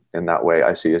splitting in that way,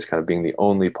 I see as kind of being the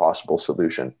only possible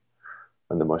solution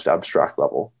on the most abstract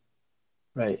level.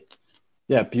 Right.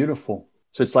 Yeah, beautiful.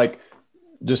 So it's like,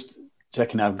 just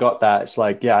checking I've got that. It's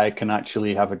like, yeah, I can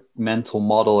actually have a mental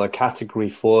model, a category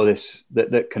for this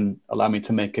that can allow me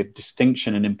to make a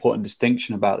distinction, an important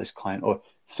distinction about this client, or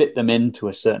fit them into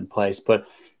a certain place. But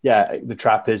yeah, the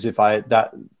trap is if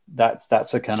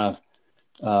that's a kind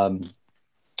of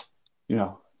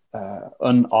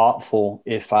unartful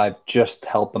if I just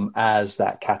help them as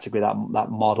that category, that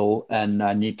model, and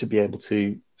I need to be able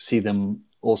to see them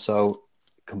also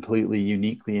completely,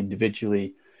 uniquely,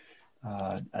 individually,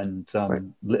 and Right.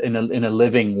 in a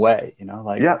living way,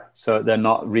 so they're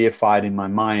not reified in my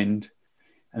mind,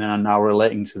 and then I'm now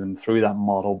relating to them through that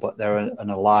model, but they're an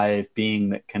alive being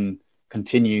that can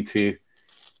continue to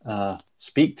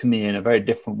speak to me in a very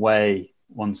different way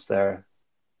once they're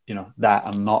that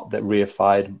and not that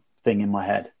reified thing in my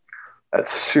head.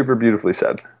 That's super beautifully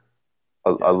said.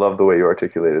 I love the way you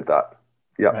articulated that.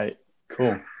 Yeah. Right.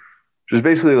 Cool. Just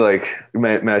basically like,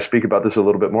 may I speak about this a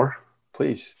little bit more?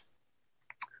 Please.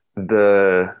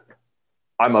 I'm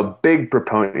a big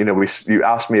proponent, you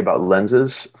asked me about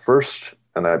lenses first,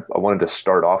 and I wanted to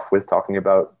start off with talking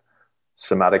about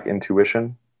somatic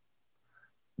intuition,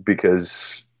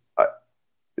 because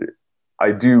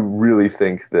I do really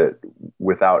think that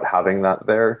without having that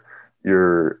there,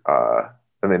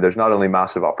 there's not only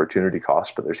massive opportunity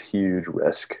cost, but there's huge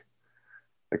risk.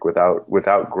 Like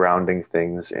without grounding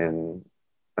things in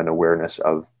an awareness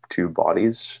of two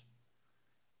bodies,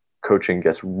 coaching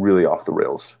gets really off the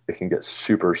rails. It can get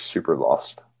super, super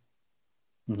lost.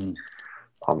 Mm-hmm.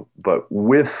 But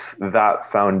with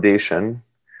that foundation,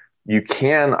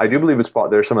 I do believe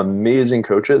there's some amazing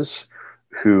coaches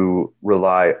who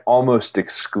rely almost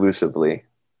exclusively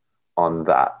on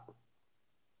that.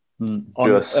 On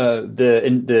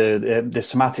the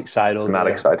somatic side, or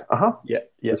somatic side. Yeah.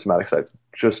 The somatic side.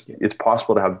 It's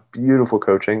possible to have beautiful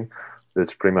coaching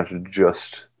that's pretty much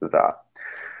just that.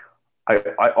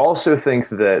 I also think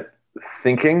that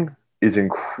thinking is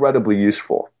incredibly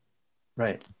useful,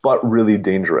 right, but really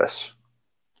dangerous.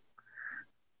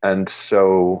 And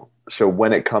so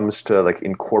when it comes to like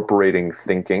incorporating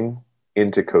thinking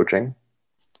into coaching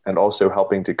and also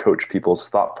helping to coach people's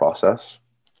thought process,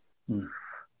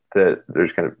 that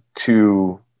there's kind of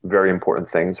two very important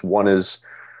things. One is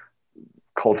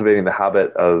cultivating the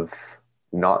habit of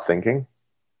not thinking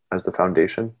as the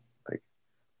foundation, like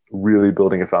really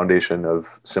building a foundation of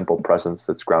simple presence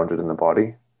that's grounded in the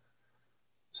body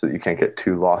so that you can't get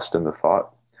too lost in the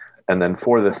thought. And then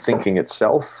for the thinking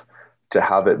itself, to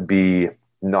have it be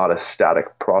not a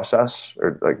static process,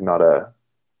 or like to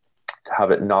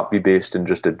have it not be based in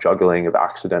just a juggling of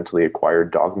accidentally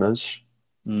acquired dogmas,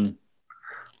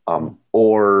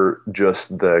 or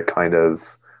just the kind of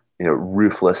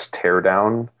ruthless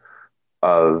teardown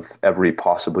of every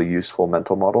possibly useful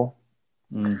mental model,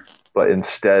 but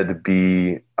instead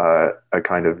be a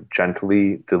kind of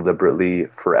gently, deliberately,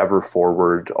 forever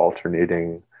forward,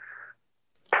 alternating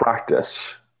practice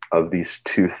of these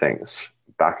two things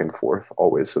back and forth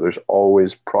always. So there's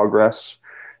always progress.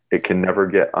 It can never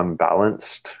get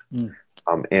unbalanced,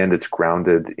 and it's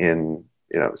grounded in,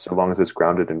 so long as it's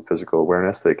grounded in physical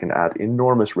awareness, they can add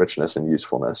enormous richness and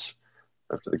usefulness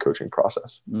to the coaching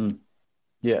process.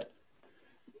 Yeah.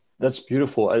 That's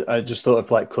beautiful. I just thought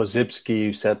of like Korzybski,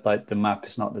 who said like the map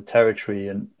is not the territory,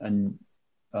 and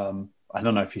I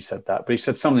don't know if he said that, but he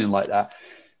said something like that.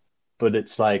 But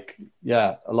it's like,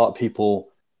 yeah, a lot of people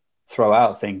throw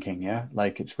out thinking,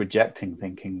 like it's rejecting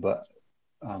thinking. But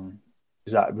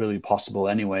is that really possible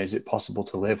anyway? Is it possible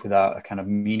to live without a kind of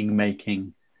meaning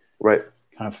making, right,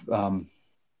 kind of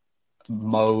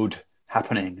mode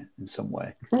happening in some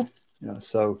way.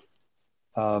 So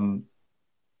and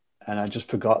I just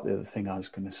forgot the other thing I was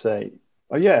going to say.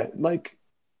 Oh yeah, like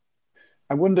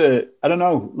I wonder, I don't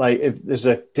know, like if there's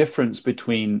a difference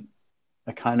between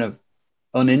a kind of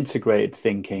unintegrated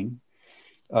thinking,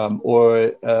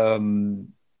 or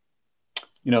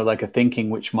like a thinking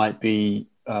which might be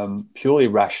purely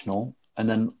rational, and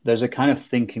then there's a kind of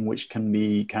thinking which can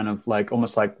be kind of like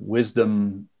almost like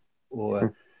wisdom,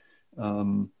 or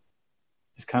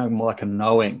it's kind of more like a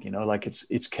knowing, like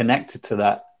it's connected to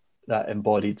that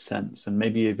embodied sense, and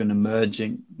maybe even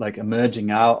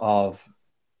emerging out of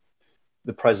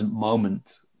the present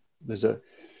moment. There's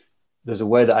a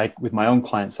way that with my own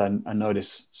clients, I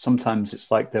notice sometimes it's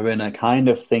like they're in a kind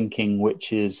of thinking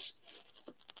which is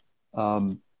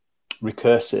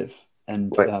recursive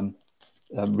and Right.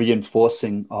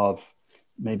 reinforcing of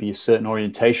maybe a certain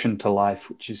orientation to life,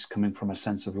 which is coming from a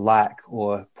sense of lack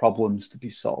or problems to be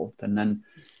solved. And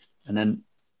then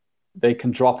they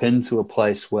can drop into a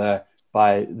place where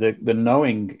by the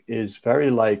knowing is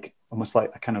very like almost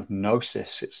like a kind of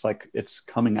gnosis. It's like it's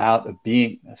coming out of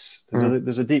beingness.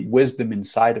 There's a deep wisdom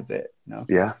inside of it,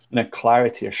 Yeah. and a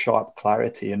clarity, a sharp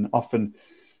clarity. And often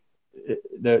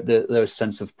there's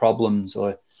sense of problems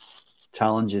or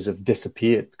challenges have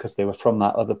disappeared because they were from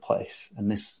that other place.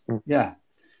 And this, I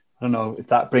don't know if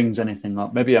that brings anything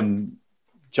up. Maybe I'm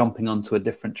jumping onto a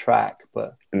different track,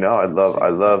 but No, I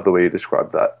love the way you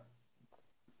describe that.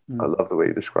 I love the way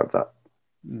you describe that.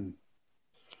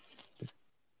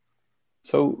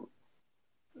 So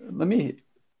let me,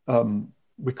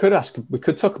 we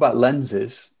could talk about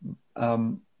lenses,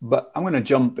 but I'm going to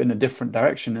jump in a different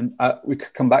direction, and we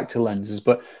could come back to lenses,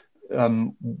 but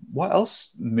what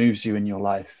else moves you in your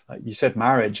life? Like you said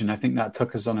marriage, and I think that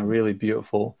took us on a really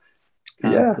beautiful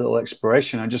kind of little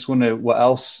exploration. I just wonder what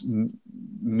else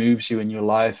moves you in your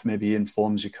life, maybe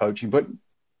informs your coaching, but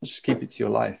let's just keep it to your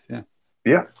life.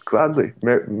 Yeah, gladly.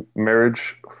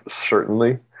 Marriage,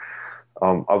 certainly.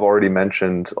 I've already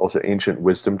mentioned also ancient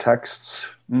wisdom texts.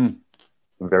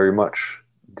 Very much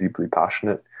deeply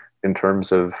passionate in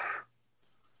terms of,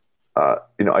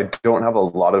 I don't have a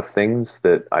lot of things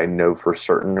that I know for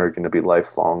certain are going to be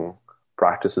lifelong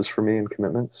practices for me and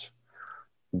commitments,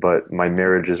 but my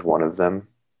marriage is one of them.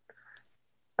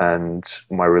 And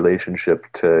my relationship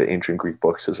to ancient Greek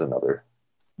books is another.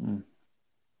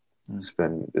 It's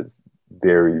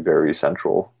very, very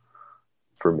central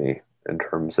for me in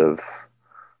terms of,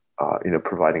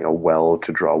 providing a well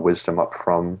to draw wisdom up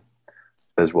from,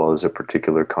 as well as a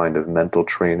particular kind of mental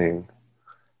training,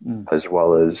 as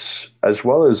well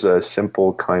as a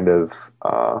simple kind of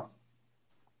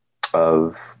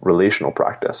relational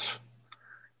practice.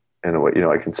 In a way,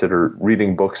 I consider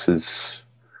reading books is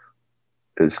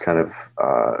kind of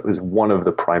is one of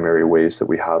the primary ways that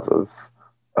we have of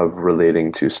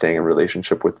relating to staying in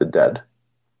relationship with the dead.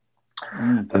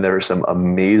 And there are some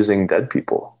amazing dead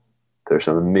people. There's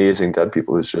some amazing dead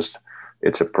people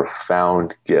it's a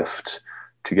profound gift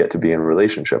to get to be in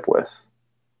relationship with.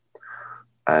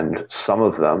 And some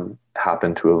of them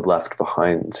happen to have left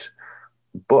behind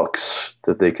books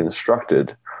that they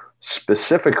constructed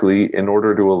specifically in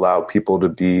order to allow people to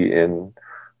be in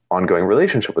ongoing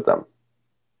relationship with them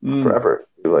forever.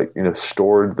 Like,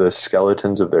 stored the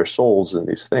skeletons of their souls in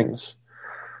these things.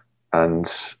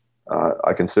 And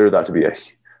I consider that to be an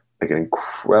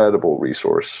incredible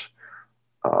resource.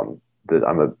 That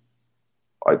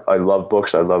I love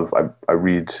books. I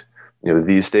read,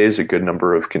 these days a good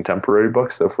number of contemporary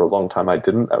books, though for a long time I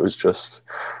didn't. I was just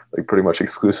like pretty much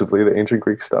exclusively the ancient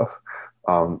Greek stuff.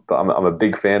 But I'm a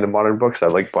big fan of modern books. I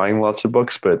like buying lots of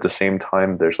books, but at the same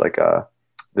time, there's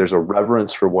a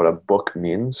reverence for what a book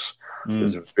means.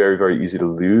 It's very, very easy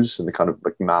to lose in the kind of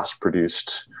like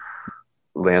mass-produced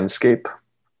landscape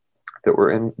that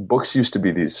we're in. Books used to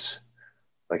be these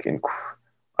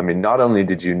not only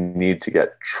did you need to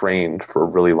get trained for a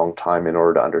really long time in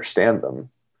order to understand them,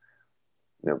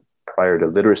 prior to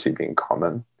literacy being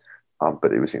common,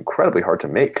 but it was incredibly hard to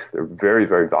make. They're very,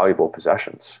 very valuable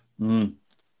possessions.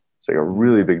 It's like a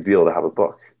really big deal to have a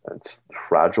book. It's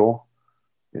fragile.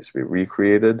 It needs to be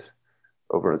recreated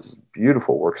over these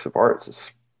beautiful works of art. It's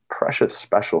this precious,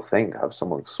 special thing to have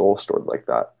someone's soul stored like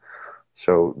that.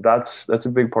 So that's a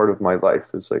big part of my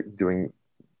life, is like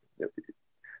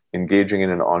engaging in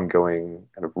an ongoing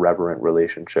kind of reverent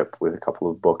relationship with a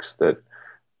couple of books that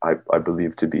I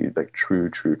believe to be like true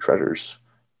treasures.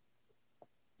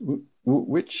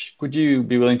 Which would you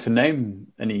be willing to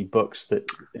name any books that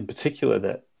in particular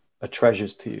that are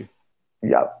treasures to you?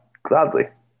 Yeah, gladly.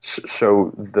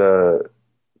 So the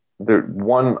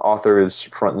one author is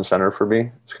front and center for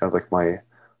me. It's kind of like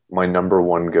my number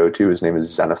one go-to, his name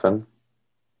is Xenophon.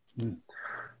 Mm.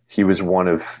 He was one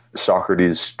of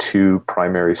Socrates' two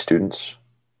primary students,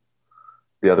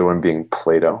 the other one being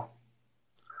Plato.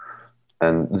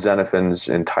 And Xenophon's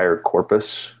entire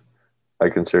corpus I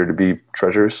consider to be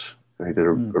treasures. He did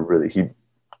he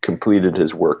completed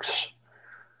his works.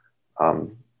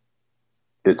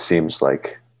 It seems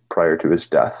like prior to his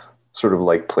death, sort of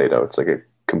like Plato. It's like a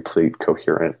complete,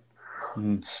 coherent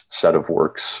set of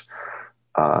works.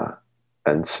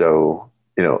 And so,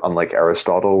 unlike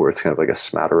Aristotle, where it's kind of like a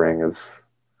smattering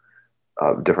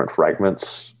of different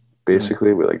fragments,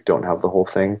 basically, we don't have the whole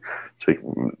thing. So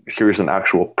here's an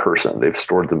actual person. They've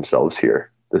stored themselves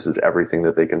here. This is everything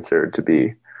that they considered to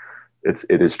be.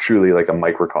 It is truly like a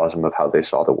microcosm of how they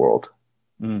saw the world.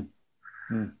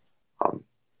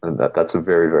 And that's a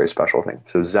very, very special thing.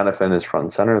 So Xenophon is front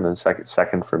and center, and then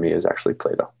second for me is actually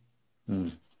Plato.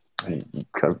 Kind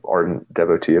of ardent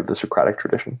devotee of the Socratic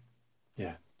tradition.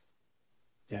 Yeah.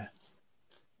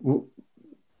 Well,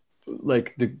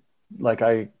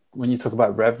 when you talk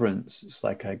about reverence, it's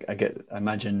like I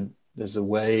imagine there's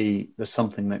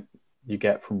something that you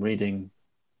get from reading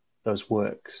those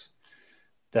works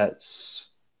that's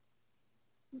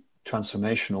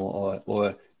transformational,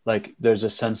 or like there's a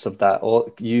sense of that,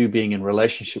 or you being in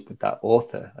relationship with that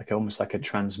author, like almost like a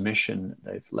transmission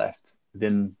they've left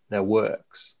within their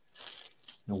works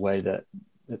in a way that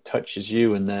touches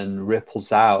you and then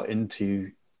ripples out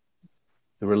into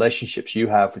the relationships you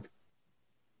have with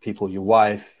people, your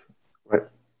wife, right,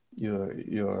 your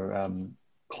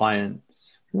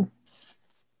clients.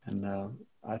 And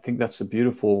I think that's a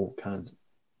beautiful kind of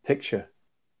picture.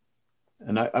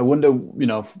 And I wonder,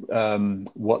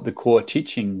 what the core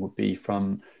teaching would be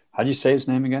from, how do you say his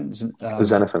name again?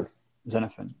 Xenophon.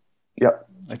 Xenophon. Yeah.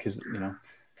 Like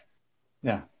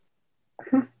yeah.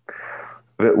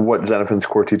 What Xenophon's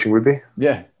core teaching would be?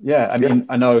 Yeah. I mean,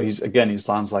 I know he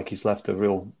sounds like he's left a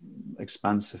real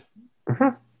expansive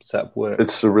set of work.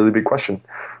 It's a really big question.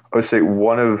 I would say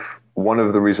one of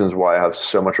the reasons why I have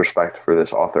so much respect for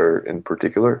this author in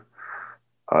particular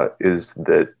is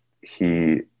that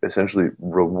he essentially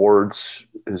rewards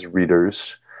his readers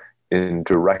in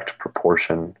direct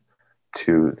proportion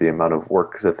to the amount of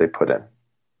work that they put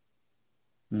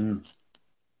in.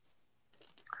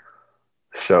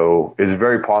 So it's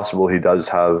very possible he does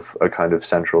have a kind of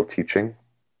central teaching,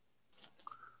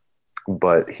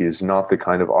 but he's not the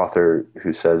kind of author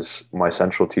who says, my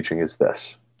central teaching is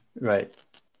this. Right.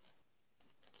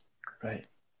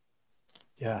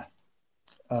 Yeah.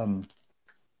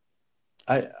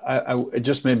 It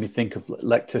just made me think of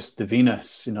Lectus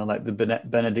Divinus, like the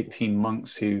Benedictine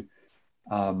monks who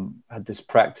had this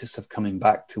practice of coming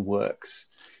back to works,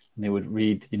 and they would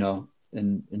read,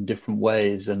 in different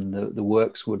ways, and the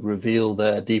works would reveal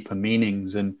their deeper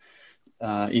meanings and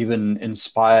even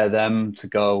inspire them to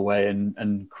go away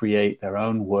and create their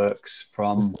own works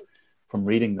from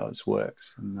reading those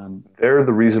works. And they're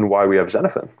the reason why we have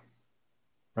Xenophon.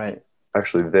 Right.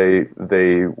 Actually,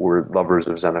 they were lovers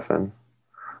of Xenophon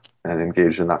and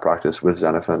engaged in that practice with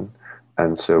Xenophon,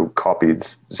 and so copied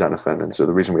Xenophon. And so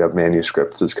the reason we have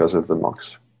manuscripts is because of the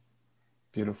monks.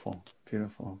 Beautiful.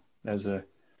 There's a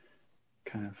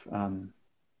kind of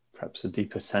perhaps a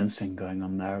deeper sensing going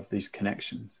on there of these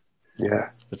connections.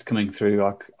 Yeah, that's coming through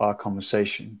our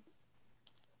conversation.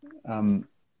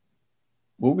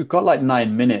 Well, we've got like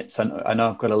 9 minutes, and I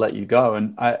know I've got to let you go.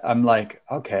 And I'm like,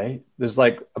 okay, there's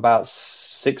like about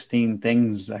 16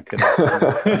 things I could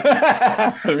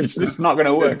ask you. It's just not going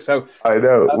to work. So I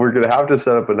know we're going to have to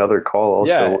set up another call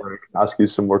also where I can ask you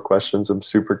some more questions. I'm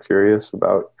super curious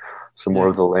about some more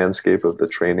of the landscape of the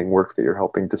training work that you're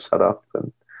helping to set up,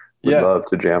 and would love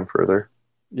to jam further.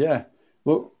 Yeah.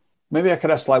 Well, maybe I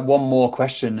could ask like one more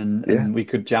question, and we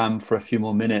could jam for a few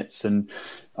more minutes. And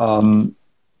I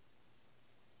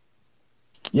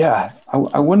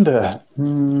wonder.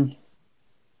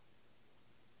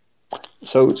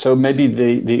 So maybe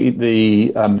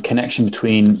the connection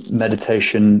between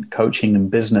meditation, coaching,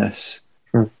 and business.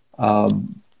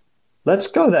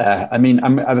 Let's go there. I mean,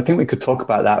 I think we could talk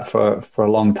about that for a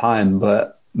long time,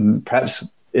 but perhaps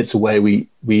it's a way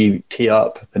we tee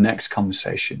up the next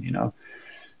conversation.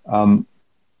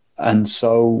 And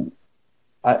so,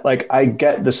 I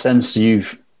get the sense you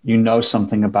know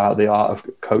something about the art of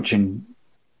coaching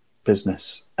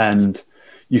business, and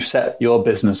you've set your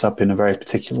business up in a very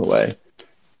particular way.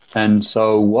 And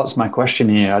so what's my question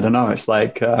here? I don't know. It's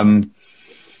like,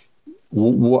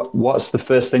 what's the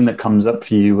first thing that comes up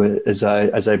for you as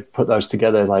I put those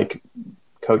together, like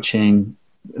coaching,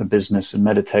 a business, and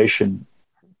meditation?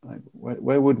 Like,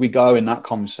 where would we go in that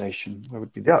conversation? Where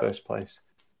would be the first place?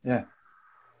 Yeah.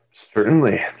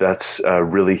 Certainly. That's a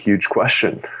really huge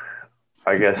question.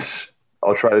 I guess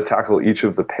I'll try to tackle each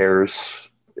of the pairs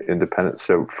independent.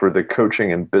 So for the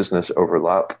coaching and business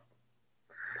overlap,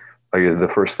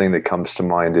 the first thing that comes to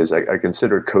mind is I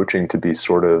consider coaching to be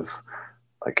sort of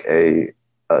like a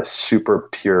super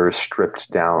pure, stripped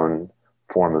down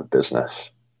form of business.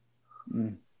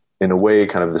 Mm. In a way,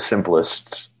 kind of the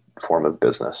simplest form of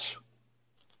business.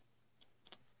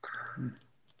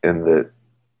 In that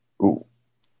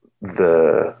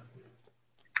the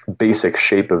basic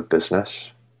shape of business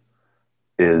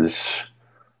is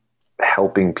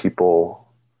helping people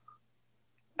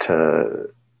to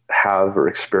have or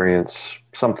experience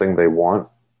something they want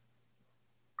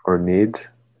or need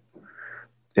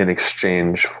in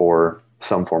exchange for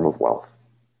some form of wealth.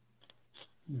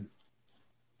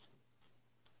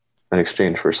 In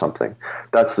exchange for something.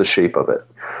 That's the shape of it.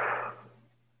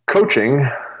 Coaching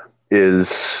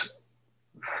is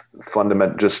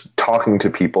fundamental, just talking to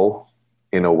people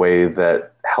in a way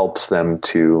that helps them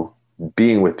to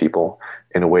being with people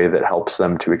in a way that helps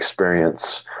them to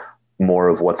experience more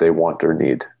of what they want or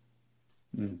need.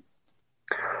 Mm.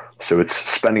 So it's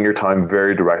spending your time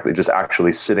very directly, just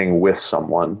actually sitting with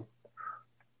someone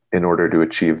in order to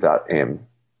achieve that aim,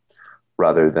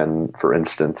 rather than, for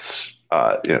instance,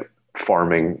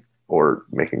 farming or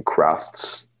making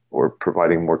crafts or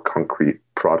providing more concrete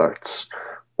products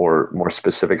or more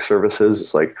specific services.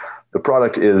 It's like the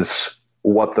product is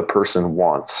what the person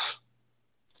wants.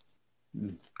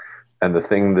 Mm. And the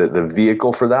thing that the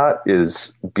vehicle for that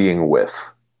is being with.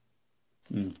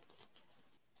 Mm.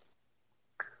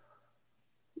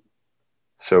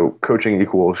 So coaching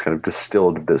equals kind of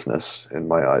distilled business in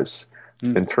my eyes.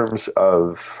 Mm. In terms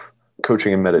of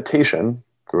coaching and meditation,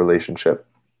 the relationship,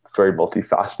 very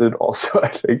multifaceted also, I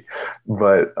think.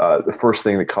 But the first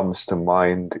thing that comes to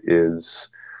mind is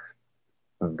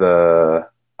there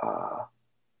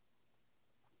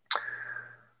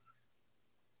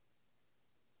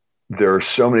are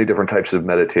so many different types of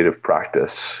meditative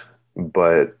practice,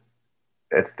 but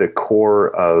at the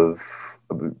core of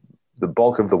the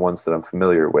bulk of the ones that I'm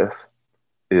familiar with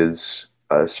is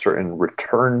a certain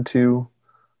return to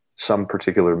some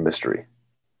particular mystery.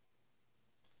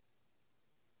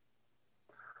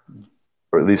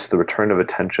 Or at least the return of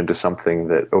attention to something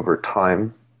that over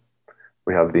time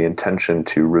we have the intention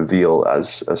to reveal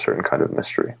as a certain kind of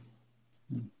mystery.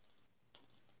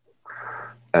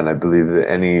 And I believe that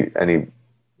any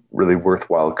really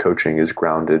worthwhile coaching is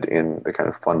grounded in the kind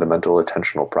of fundamental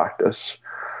attentional practice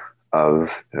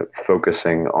of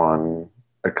focusing on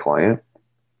a client,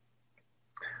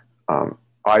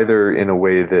 either in a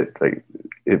way that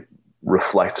it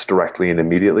reflects directly and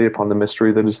immediately upon the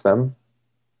mystery that is them,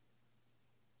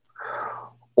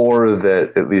 or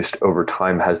that at least over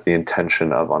time has the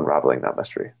intention of unraveling that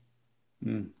mystery.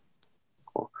 Mm.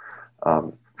 Cool.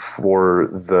 For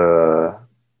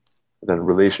the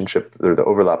relationship or the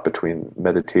overlap between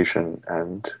meditation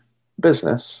and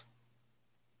business,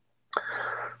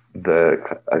 I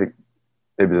think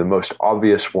maybe the most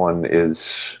obvious one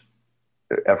is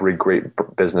every great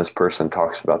business person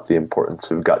talks about the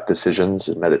importance of gut decisions,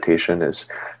 and meditation is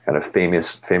kind of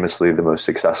famously the most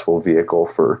successful vehicle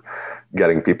for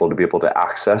getting people to be able to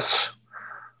access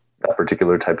that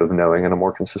particular type of knowing on a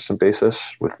more consistent basis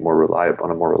on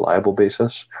a more reliable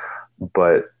basis.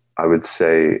 But I would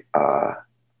say,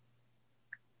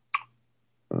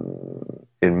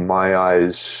 in my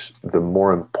eyes, the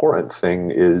more important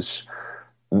thing is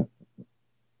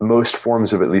most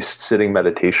forms of at least sitting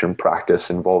meditation practice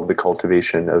involve the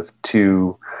cultivation of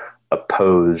two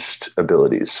opposed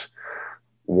abilities.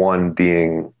 One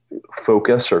being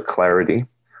focus or clarity,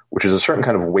 which is a certain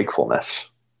kind of wakefulness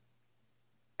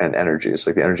and energy. It's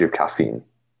like the energy of caffeine.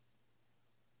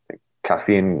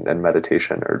 Caffeine and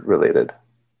meditation are related.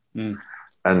 Mm.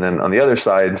 And then on the other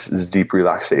side is deep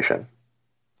relaxation.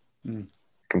 Mm.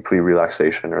 Complete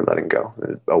relaxation or letting go,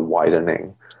 a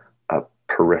widening, a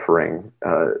peripherang,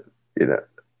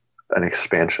 an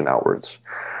expansion outwards.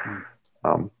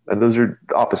 Mm. And those are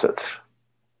the opposites.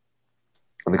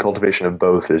 And the cultivation of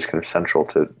both is kind of central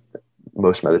to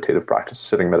most meditative practice,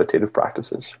 sitting meditative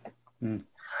practices. Mm.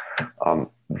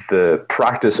 The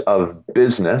practice of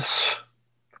business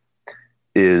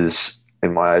is,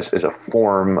 in my eyes, is a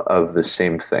form of the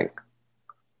same thing.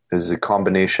 It is a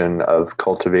combination of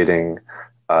cultivating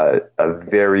a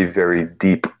very, very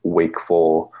deep,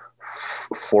 wakeful,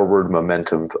 forward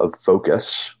momentum of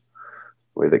focus,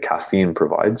 the way the caffeine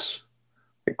provides,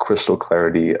 a crystal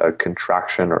clarity, a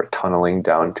contraction or a tunneling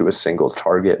down to a single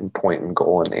target and point and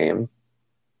goal and aim.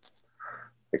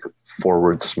 Like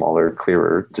forward, smaller,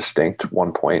 clearer, distinct,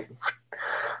 one point.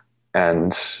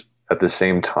 And at the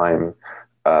same time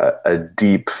a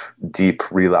deep, deep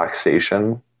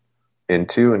relaxation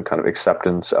into and kind of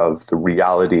acceptance of the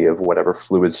reality of whatever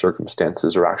fluid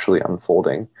circumstances are actually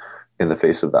unfolding in the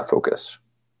face of that focus.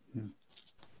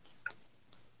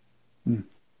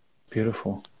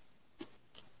 Beautiful.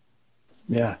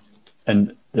 Yeah.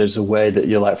 And there's a way that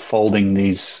you're like folding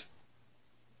these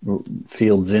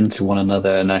fields into one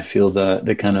another. And I feel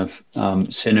the kind of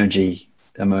synergy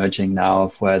emerging now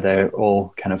of where they're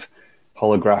all kind of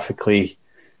holographically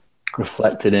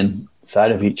reflected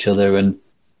inside of each other. And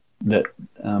that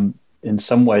in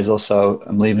some ways also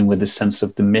I'm leaving with the sense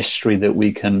of the mystery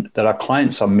that our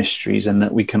clients are mysteries, and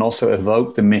that we can also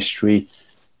evoke the mystery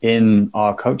in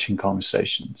our coaching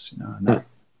conversations, and that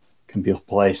can be a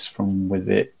place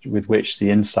with which the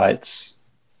insights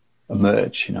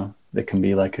emerge. There can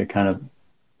be like a kind of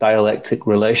dialectic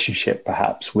relationship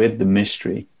perhaps with the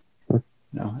mystery,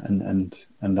 and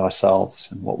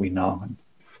ourselves and what we know.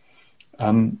 And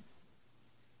I'm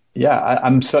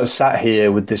sort of sat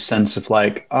here with this sense of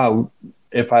like, oh,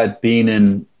 if I had been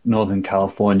in Northern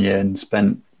California and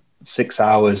spent 6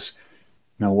 hours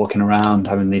walking around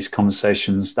having these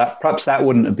conversations, that perhaps that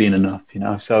wouldn't have been enough,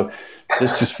 So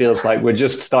this just feels like we're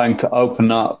just starting to open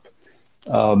up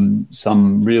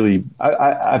some really,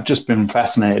 I've just been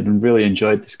fascinated and really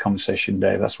enjoyed this conversation,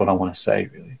 Dave. That's what I want to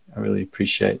say, really. I really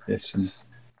appreciate this. And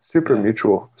super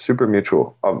mutual.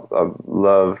 I've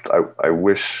loved, I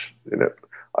wish,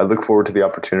 I look forward to the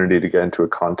opportunity to get into a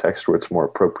context where it's more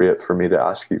appropriate for me to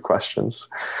ask you questions.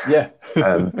 Yeah.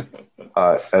 And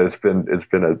it's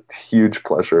been a huge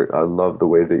pleasure. I love the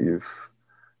way that you've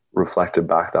reflected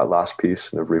back that last piece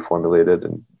and have reformulated,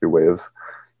 and your way of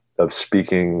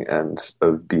speaking and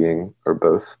of being are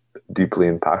both deeply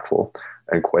impactful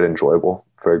and quite enjoyable.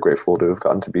 Very grateful to have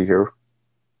gotten to be here.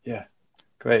 Yeah,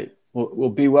 great. We'll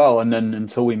be well, and then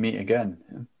until we meet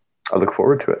again. I look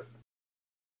forward to it.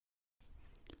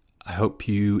 I hope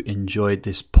you enjoyed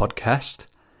this podcast.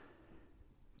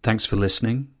 Thanks for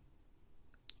listening.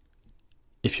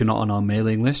 If you're not on our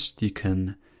mailing list, you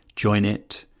can join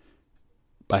it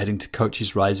by heading to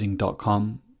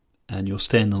coachesrising.com, and you'll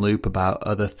stay in the loop about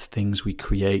other things we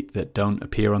create that don't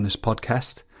appear on this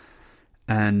podcast.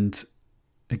 And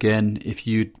again, if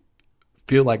you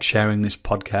feel like sharing this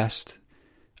podcast,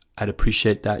 I'd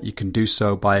appreciate that. You can do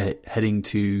so by heading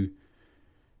to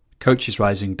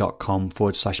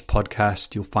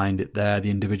coachesrising.com/podcast. You'll find it there,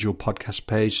 the individual podcast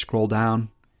page. Scroll down,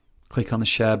 click on the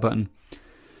share button,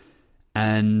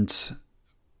 and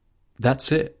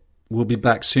that's it. We'll be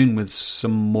back soon with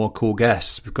some more cool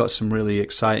guests. We've got some really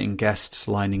exciting guests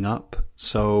lining up.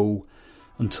 So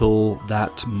until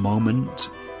that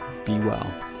moment, be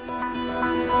well.